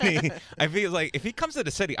Albany. I feel like if he comes to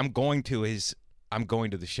the city, I'm going to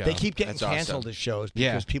the show. They keep getting That's awesome. canceled at shows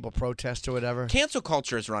Yeah. because people protest or whatever. Cancel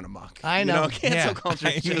culture is run amok. I know. Cancel Yeah. culture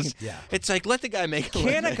is I mean, just, yeah. it's like, let the guy make a Can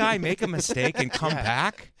a living. guy make a mistake and come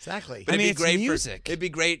back? Exactly. I mean, It'd it's be great music. it'd be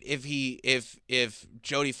great if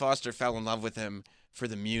Jodie Foster fell in love with him for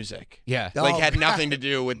the music. Yeah. Like Oh, had God. nothing to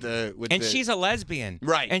do with the And she's a lesbian.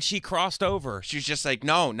 Right. And she crossed over. She's just like,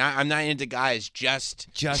 no, I'm not into guys, just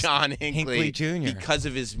John Hinckley Jr. because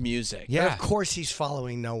of his music. But Yeah. of course he's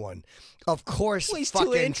following no one. Of course, Well, he's too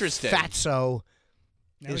fucking interested. Fatso.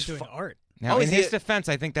 Now he's doing art. Now, Oh, in is his he- defense,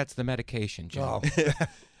 I think that's the medication, Joe. Oh,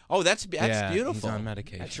 Oh, that's Yeah, beautiful. He's on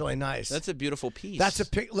medication. that's really nice. That's a beautiful piece. That's a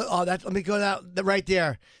pic. Oh, let me go down right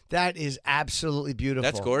there. That is absolutely beautiful.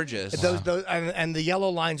 That's gorgeous. Those and the yellow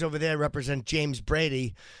lines over there represent James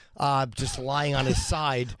Brady, just lying on his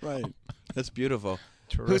side. Right. That's beautiful.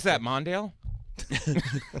 Who's that, Mondale?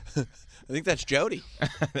 I think that's Jody.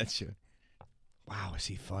 That's you. Wow, is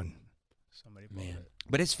he fun? Somebody bought it.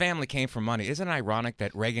 But his family came from money. Isn't it ironic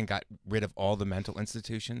that Reagan got rid of all the mental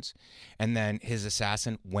institutions, and then his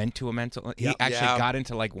assassin went to a mental? He Yep. actually Yeah. got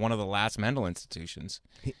into like one of the last mental institutions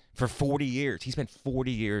for 40 years. He spent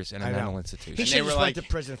 40 years in a I know. mental He institution. they should were just like- went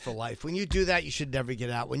to prison for life. When you do that, you should never get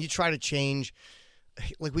out. When you try to change,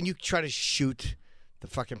 like when you try to shoot the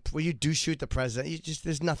fucking, when you do shoot the president,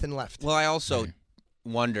 there's nothing left. Well, I also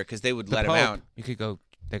wonder because they would The let Pope, him out. You could go.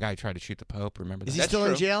 The guy who tried to shoot the Pope. Remember that? Is he That's still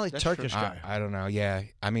in true. jail? He's That's Turkish true. guy. I don't know. Yeah,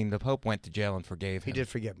 I mean, the Pope went to jail and forgave He him. did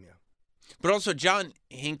forgive me. But also, John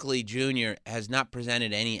Hinckley Jr. has not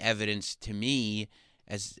presented any evidence to me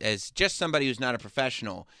as just somebody who's not a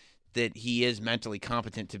professional that he is mentally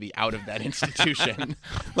competent to be out of that institution.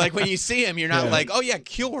 Like when you see him, you're not like, oh yeah,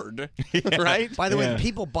 cured, right? By the way,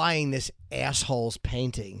 people buying this asshole's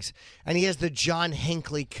paintings, and he has the John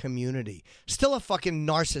Hinckley community. Still a fucking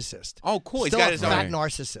narcissist. Oh, cool. He's Still got a his fat own.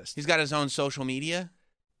 narcissist. He's got his own social media.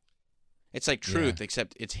 It's like Truth,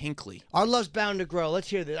 except it's Hinckley. Our love's bound to grow. Let's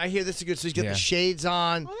hear this. I hear this is good. So he's got Yeah. the shades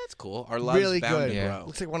on. Oh, that's cool. Our love's Really bound good. to Yeah. grow.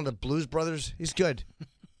 Looks like one of the Blues Brothers. He's good.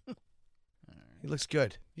 He looks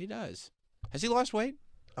good. He does. Has he lost weight?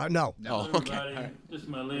 No. Oh, okay. Everybody, All right. this is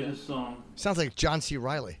my latest song. Sounds like John C.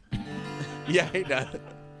 Reilly. Yeah, he does.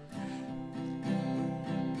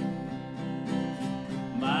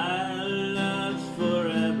 My love's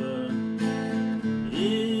forever.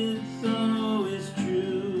 It's always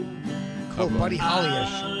true. Oh, Buddy I'll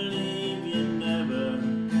Holly-ish. leave you never.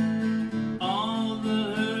 All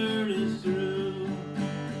the hurt is through.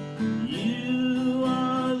 You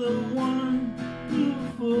are the one who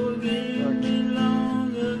forgave me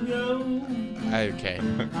long ago. Okay.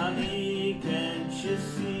 Honey, can't you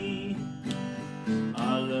see?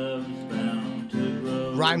 Our love's bound to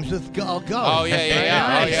grow. Rhymes with go. Go. Oh yeah, yeah, Very yeah.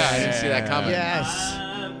 Oh nice. yeah, I didn't see that coming. Yes.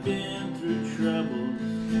 I've been through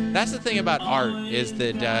troubles. That's the thing about art is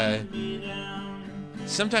that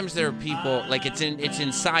sometimes there are people like it's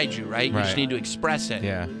inside you, right? You just Right. need to express it.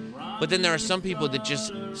 Yeah. But then there are some people that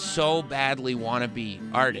just so badly want to be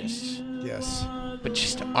artists, Yes. but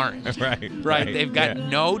just aren't. Right. They've got yeah.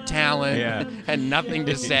 no talent Yeah. and nothing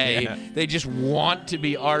to say. Yeah. They just want to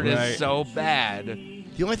be artists Right. so bad.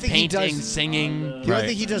 The only thing Painting, he does. singing. The only Right.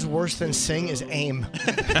 thing he does worse than sing is aim.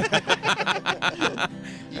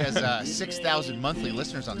 He has 6,000 monthly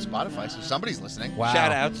listeners on Spotify, so somebody's listening. Wow.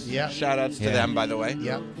 Shout outs. Yeah. Shout outs to Yeah. them, by the way.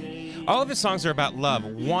 Yep. All of his songs are about love.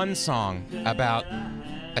 One song about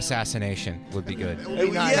assassination would be good. It would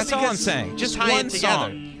be nice. That's all I'm because saying. Just tie it one together.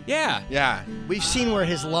 song. Yeah. Yeah. We've seen where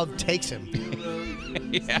his love takes him.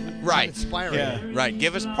 Yeah. Right. Inspiring. Yeah. Right.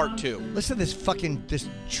 Give us part 2. Listen to this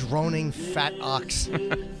droning fat ox.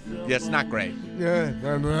 Yeah, it's not great.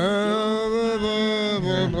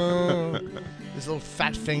 His little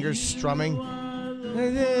fat fingers strumming.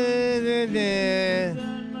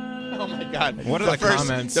 Oh my God! What are the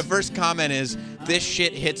comments? The first comment is, "This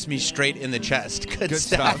shit hits me straight in the chest." Good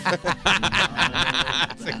stuff.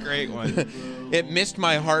 That's a great one. It missed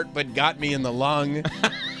my heart, but got me in the lung.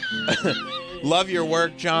 Love your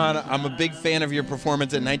work, John. I'm a big fan of your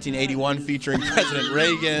performance in 1981 featuring President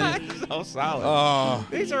Reagan. So solid. Oh,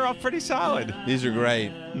 These are all pretty solid. these are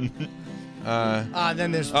great.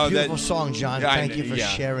 Then there's Oh, beautiful that- song, John. I- Thank you for yeah.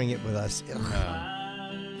 sharing it with us.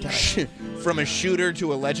 From a shooter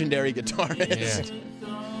to a legendary guitarist.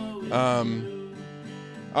 I'm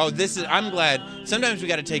glad. Sometimes we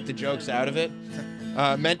got to take the jokes out of it.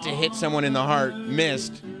 Meant to hit someone in the heart,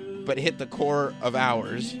 missed, but hit the core of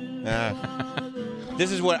ours.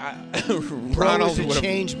 This is what Bro Ronald is a would have.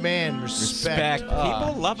 changed man. Respect.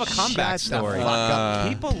 People love a comeback shut the story. fuck up.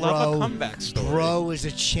 People love a comeback story. Bro is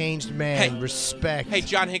a changed man. Hey. Respect. Hey,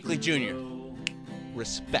 John Hinckley Jr.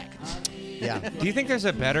 Respect. Yeah. Do you think there's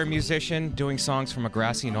a better musician doing songs from a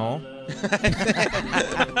grassy knoll?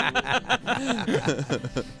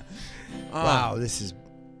 Wow, this is.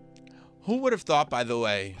 Who would have thought, by the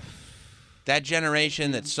way, that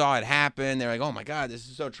generation that saw it happen, they're like, oh my God, this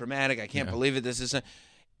is so traumatic. I can't believe it. This is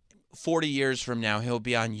 40 years from now, he'll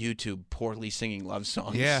be on YouTube poorly singing love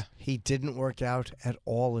songs. Yeah. He didn't work out at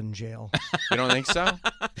all in jail. You don't think so?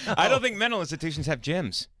 I don't think mental institutions have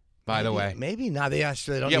gyms, by the way. Maybe not. They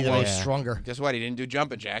actually don't Yeah, need to well, be stronger. Guess what? He didn't do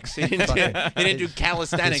jumping jacks. He didn't do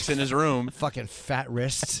calisthenics in his room. Fucking fat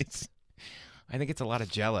wrists. I think it's a lot of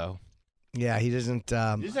jello. Yeah, he doesn't.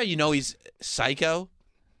 This is how you know he's psycho.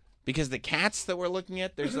 Because the cats that we're looking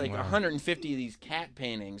at, there's like 150 of these cat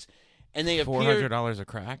paintings. And they appear $400 a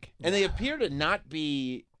crack? And they appear to not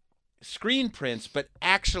be screen prints, but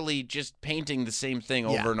actually just painting the same thing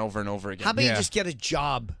over and over and over again. How about you just get a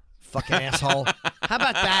job, fucking asshole? How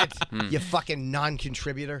about that, you fucking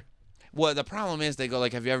non-contributor? Well, the problem is they go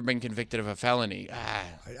like, have you ever been convicted of a felony?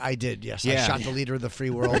 I did, yes. Yeah. I shot the leader of the free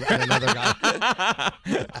world and another guy.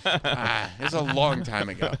 It's a long time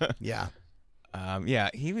ago. Yeah. Yeah,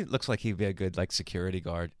 he looks like he'd be a good like security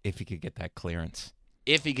guard if he could get that clearance.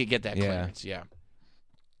 If he could get that clearance, yeah.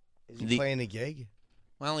 Is he playing a gig?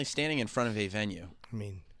 Well, he's standing in front of a venue. I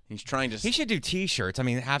mean, he's trying to. He should do T-shirts. I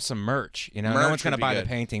mean, have some merch. You know, Merch no one's gonna would be buy good. the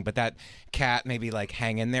painting, but that cat maybe like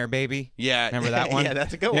hang in there, baby. Yeah, remember that one? Yeah,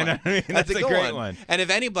 that's a good one. You know what I mean? That's a good great one. And if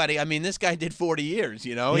anybody, I mean, this guy did 40 years.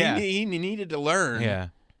 You know, Yeah. he needed to learn. Yeah.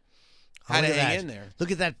 How to look at hang that. in there.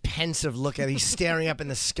 Look at that pensive look at. He's staring up in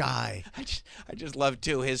the sky. I just love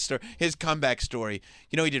too his story, his comeback story.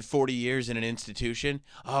 You know, he did 40 years in an institution.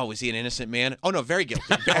 Oh, was he an innocent man? Oh no, very guilty.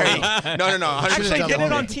 Very. No. 100% Actually, did guilty.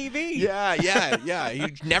 it on TV. Yeah.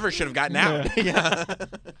 He never should have gotten out. Yeah.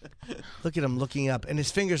 Look at him looking up, and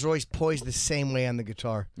his fingers are always poised the same way on the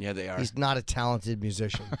guitar. Yeah, they are. He's not a talented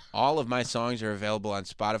musician. All of my songs are available on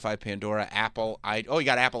Spotify, Pandora, Apple. You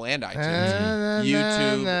got Apple and iTunes,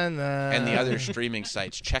 YouTube, and the other streaming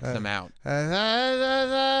sites. Check them out.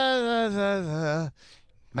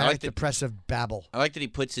 Manic depressive babble. I like that he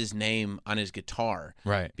puts his name on his guitar,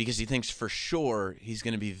 Right. Because he thinks for sure he's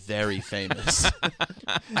going to be very famous,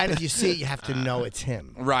 And if you see it, you have to know it's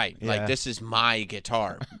him. right? Yeah. Like this is my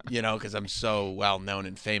guitar, because I'm so well known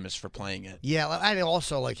and famous for playing it. Yeah, and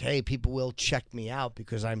also like, hey, people will check me out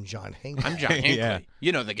because I'm John Hinckley. I'm John Hinckley. Yeah.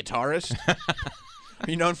 You know, the guitarist. Are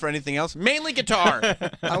you known for anything else? Mainly guitar.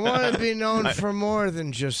 I want to be known for more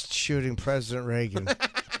than just shooting President Reagan.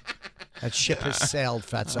 That ship has sailed,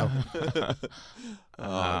 Fatso.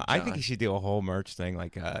 I think you should do a whole merch thing,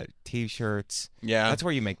 like T-shirts. Yeah. That's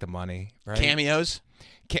where you make the money, right? Cameos.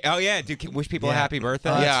 Oh yeah, wish people a happy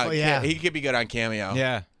birthday. yeah. He could be good on Cameo.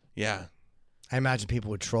 Yeah. I imagine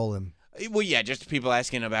people would troll him. Well, yeah, just people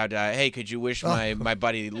asking about, hey, could you wish my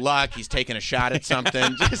buddy luck? He's taking a shot at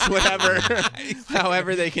something. Just whatever.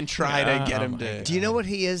 However they can try to get him to. Do you know what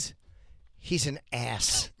he is? He's an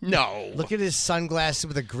ass. No. Look at his sunglasses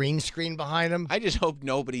with a green screen behind him. I just hope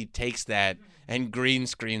nobody takes that and green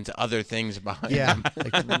screens other things behind Yeah, him.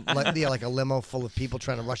 like a limo full of people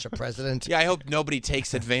trying to rush a president. Yeah, I hope nobody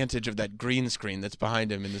takes advantage of that green screen that's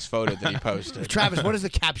behind him in this photo that he posted. Travis, what does the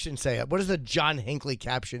caption say? What does the John Hinckley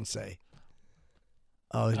caption say?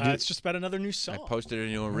 Oh, It's just about another new song. I posted a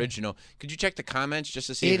new original. Could you check the comments just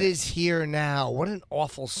to see? It is here now. What an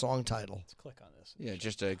awful song title. Let's click on this. Yeah,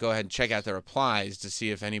 just to go ahead and check out the replies to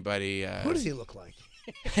see if anybody. Who does he look like?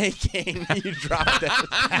 Hey, king, you dropped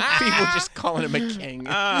that. People just calling him a king.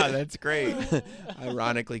 Ah, that's great.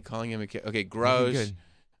 Ironically calling him a king. Okay, gross.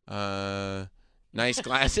 Good. Nice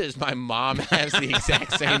glasses. My mom has the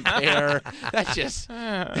exact same pair. That's just.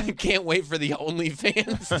 Can't wait for the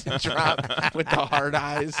OnlyFans to drop with the hard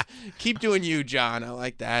eyes. Keep doing you, John. I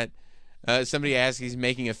like that. Somebody asked he's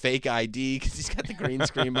making a fake ID because he's got the green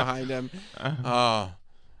screen behind him. Oh,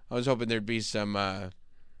 I was hoping there'd be some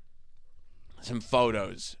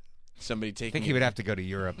photos Somebody I taking think he would have to go to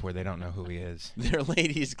Europe where they don't know who he is. their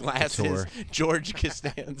ladies' glasses. Tour. George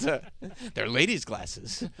Costanza. Their ladies'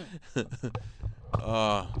 glasses.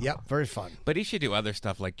 Yep, very fun. But he should do other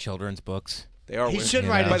stuff like children's books. They are. He women. should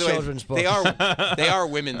write By a the way, children's book. They are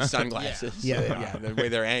women's sunglasses. Yeah, they yeah. The way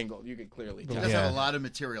they're angled, you can clearly He tell. does Yeah. have a lot of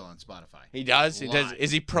material on Spotify. He does. He does. Lot.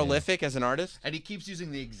 Is he prolific as an artist? And he keeps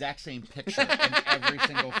using the exact same picture in every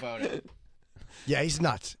single photo. Yeah, he's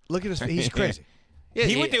nuts. Look at his. He's crazy. Yeah,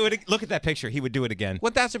 He would do it. Look at that picture. He would do it again.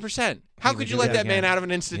 1,000%. How He could would you do let that that man again. out of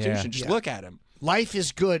an institution? Yeah. Just Yeah. look at him. Life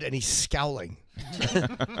is good, and he's scowling.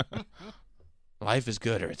 Life is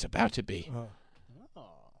good, or it's about to be.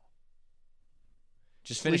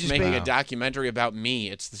 Just finished just making made- a documentary about me.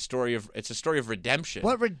 It's a story of redemption.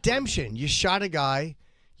 What redemption? You shot a guy,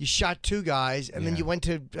 you shot two guys, and then Yeah. you went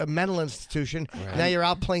to a mental institution. Now you're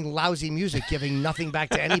out playing lousy music, giving nothing back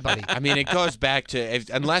to anybody. I mean, it goes back to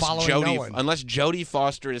unless Following Jody no one. unless Jodie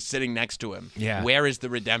Foster is sitting next to him. Yeah. Where is the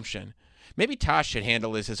redemption? Maybe Tosh should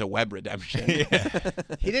handle this as a web redemption.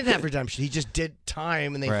 He didn't have redemption. He just did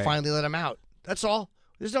time, and they Right. finally let him out. That's all.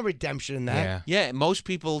 There's no redemption in that. Yeah. Yeah, most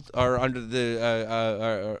people are under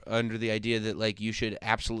the idea that like you should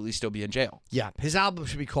absolutely still be in jail. Yeah, his album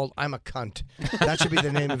should be called "I'm a Cunt." That should be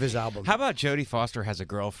the name of his album. How about Jodie Foster has a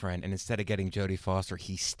girlfriend, and instead of getting Jodie Foster,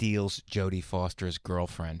 he steals Jodie Foster's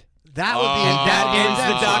girlfriend? That would be And that ends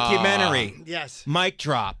the redemption. documentary. Yes. Mic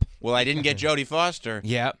drop. Well, I didn't get Jodie Foster,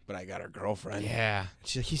 Yep. but I got her girlfriend. Yeah.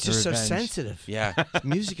 He's just so Revenge. sensitive. Yeah. His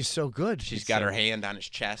music is so good. She's got her hand on his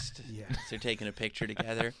chest. Yeah. So they're taking a picture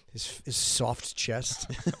together. His soft chest.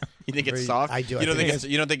 You think it's Very- soft? I do. You don't think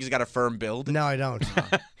you don't think he's got a firm build? No, I don't.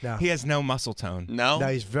 No. He has no muscle tone. No. No,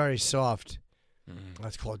 he's very soft.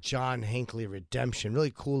 That's called John Hinckley Redemption.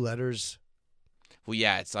 Really cool letters. Well,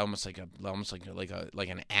 yeah, it's almost like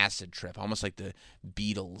an acid trip, almost like the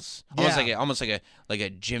Beatles, Yeah. almost like a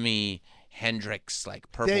Jimi Hendrix like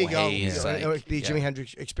Purple There you go. Haze Yeah. like, It would be yeah, Jimi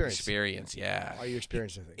Hendrix experience. experience. Yeah. Are you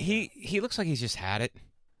experiencing it? He looks like he's just had it.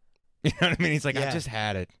 You know what I mean? He's like, Yeah. I've just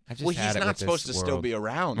had it. I've just Well, had he's it not with supposed to this still world. be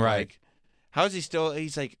around. Right. Like, how is he still?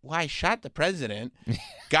 He's like, well, I shot the president,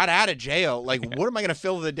 got out of jail. Like, what am I going to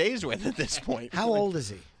fill the days with at this point? How old is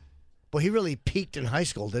he? Well, he really peaked in high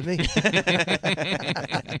school, didn't he?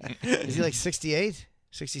 Is he like 68,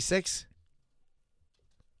 66?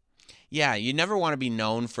 Yeah, you never want to be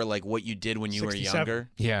known for like what you did when you were 67. younger.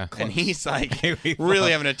 Yeah. And he's like We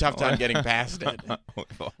really having a tough time getting past it.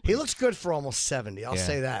 He looks good for almost 70. I'll Yeah.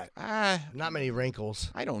 say that. Ah, Not many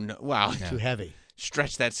wrinkles. I don't know. Wow, Too heavy.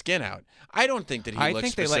 stretch that skin out. I don't think that he I looks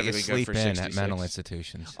think they let you specifically good sleep for in 66. at mental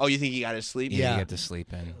institutions. Oh, you think he got his sleep? Yeah. You get to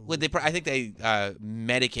sleep in. Well, I think they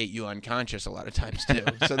medicate you unconscious a lot of times too,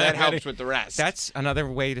 so that helps with the rest. That's another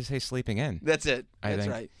way to say sleeping in. That's it. I That's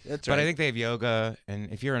think. right. That's But right. I think they have yoga,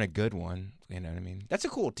 and if you're in a good one, you know what I mean? that's a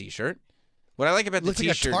cool T-shirt. What I like about the Looks like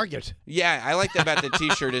a T-shirt, Target. yeah, I like about the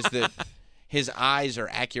T-shirt is that his eyes are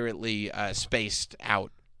accurately spaced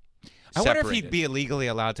out. I wonder if separated. he'd be illegally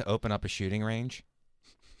allowed to open up a shooting range.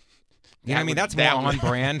 You know what I That mean? would- That's that more would- on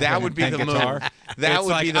brand. that than- would be than the move. guitar. That It's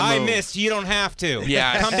would like, be the I move. missed. You don't have to.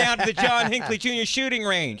 Yeah. Come down to the John Hinckley Jr. shooting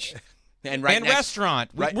range and right and next,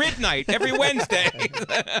 restaurant. right- Rib night every Wednesday.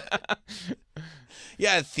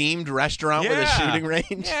 yeah, a themed restaurant with a Yeah. shooting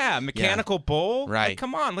range. Yeah, mechanical bull. Right. Like,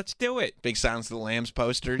 come on, let's do it. Big Silence of the Lambs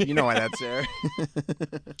poster. You know why that's there.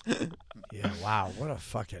 Yeah, wow. What a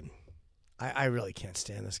fucking... I really can't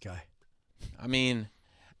stand this guy. I mean,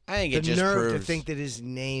 I think The it just nerve proves. to think that his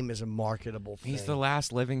name is a marketable thing. He's the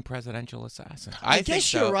last living presidential assassin. I guess think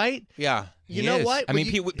so. you're right. Yeah. You He know is. what? I When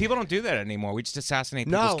mean, you- people don't do that anymore. We just assassinate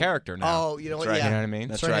No. people's character now. Oh, you know what? right. Yeah. You know what I mean?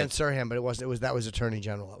 That's Sirhan, right. Sirhan, but it was that was Attorney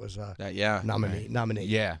General. It was Yeah. nominee.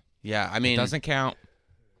 Yeah. Yeah. I mean, Doesn't count.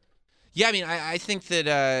 yeah. I mean, I think that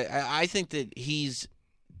I think that he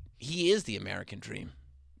is the American dream.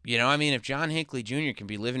 You know, I mean, if John Hinckley Jr. can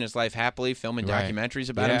be living his life happily, filming Right. documentaries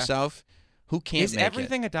about Yeah. himself, who can't Is make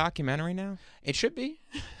everything a documentary now? it? It should be.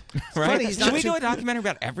 Right? funny, he's Should not we too- do a documentary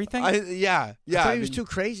about everything? Yeah. I thought he was too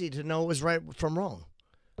crazy to know what was right from wrong.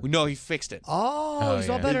 No, he fixed it. Oh, he's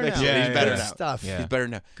all yeah. better He now. fixed it. He's Yeah, better Good now. stuff. Yeah. He's better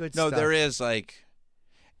now. Good no, stuff. there is like,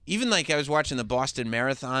 even like I was watching the Boston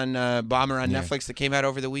Marathon bomber on Yeah. Netflix that came out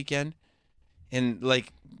over the weekend, and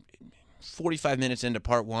like 45 minutes into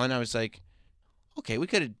part one, I was like, okay, we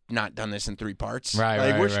could have not done this in 3 parts. Right,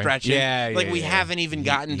 like right, we're right. stretching. Yeah, like yeah, we yeah. haven't even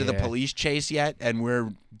gotten to the Yeah. police chase yet, and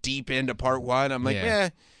we're deep into part one. I'm like, Yeah.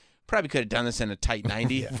 probably could have done this in a tight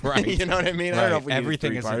 90. Right. You know what I mean? I don't know if we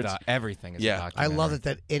everything needed is 3 parts. everything is Yeah. a I documentary. love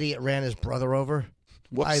that idiot ran his brother over.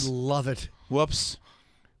 Whoops. I love it. Whoops.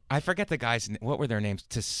 I forget the guys. What were their names?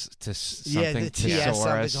 To something. Yeah, the TS,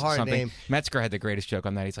 Thesaurus, it's a hard something. name. Metzger had the greatest joke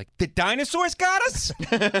on that. He's like, "The dinosaurs got us."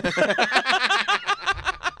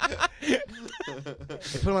 They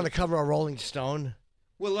put him on the cover of Rolling Stone.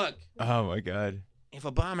 Well, look, Oh my god. if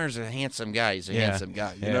a bomber's a handsome guy, he's a Yeah. handsome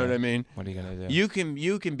guy. You Yeah. know what I mean? What are you gonna do?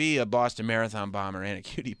 You can be a Boston Marathon bomber and a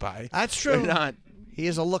cutie pie. That's true. They're not. He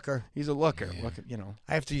is a looker. He's a looker. Look at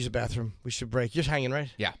I have to use a bathroom. We should break. You're hanging, right?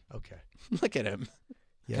 Yeah. Okay. look at him.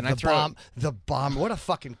 Yeah, Can the I throw- bomb. The bomb. What a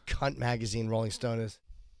fucking cunt magazine Rolling Stone is.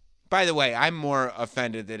 By the way, I'm more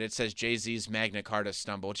offended that it says Jay-Z's Magna Carta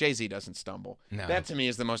stumble. Jay-Z doesn't stumble. No. That to me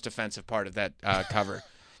is the most offensive part of that cover.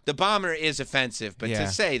 The bomber is offensive, but Yeah.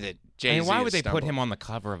 to say that Jay-Z I mean, why would is they stumbled. put him on the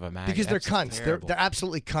cover of a magazine? Because they're That's cunts. terrible. They're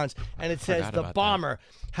absolutely cunts. And it says forgot the about that. bomber,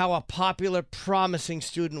 how a popular, promising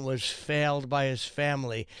student was failed by his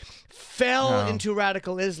family, fell into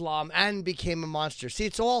radical Islam, and became a monster. See,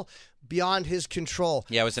 it's all beyond his control.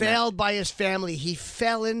 Yeah, it was an failed by his family. He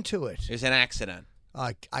fell into it. It was an accident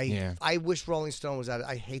Yeah. I wish Rolling Stone was out.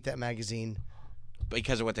 I hate that magazine.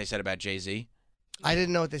 because of what they said about Jay-Z. I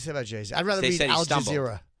didn't know what they said about Jay-Z. I'd rather They read said he Al stumbled.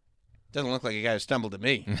 Jazeera. Doesn't look like a guy who stumbled to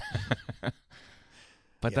me.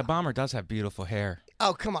 But the bomber does have beautiful hair.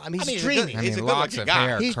 Oh, come on. I mean, he's he's a good- dreamy. I He's mean, a lots good-looking of guy.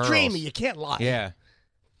 hair. He's curls. dreamy. You can't lie. Yeah.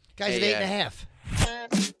 Guy's Hey, at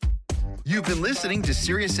 8.5. You've been listening to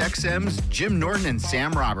SiriusXM's Jim Norton and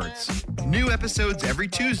Sam Roberts. New episodes every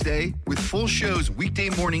Tuesday with full shows weekday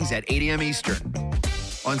mornings at 8 a.m. Eastern.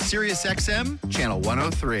 On SiriusXM, channel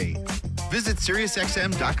 103. Visit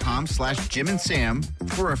SiriusXM.com/Jim and Sam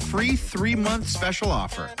for a free 3-month special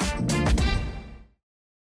offer.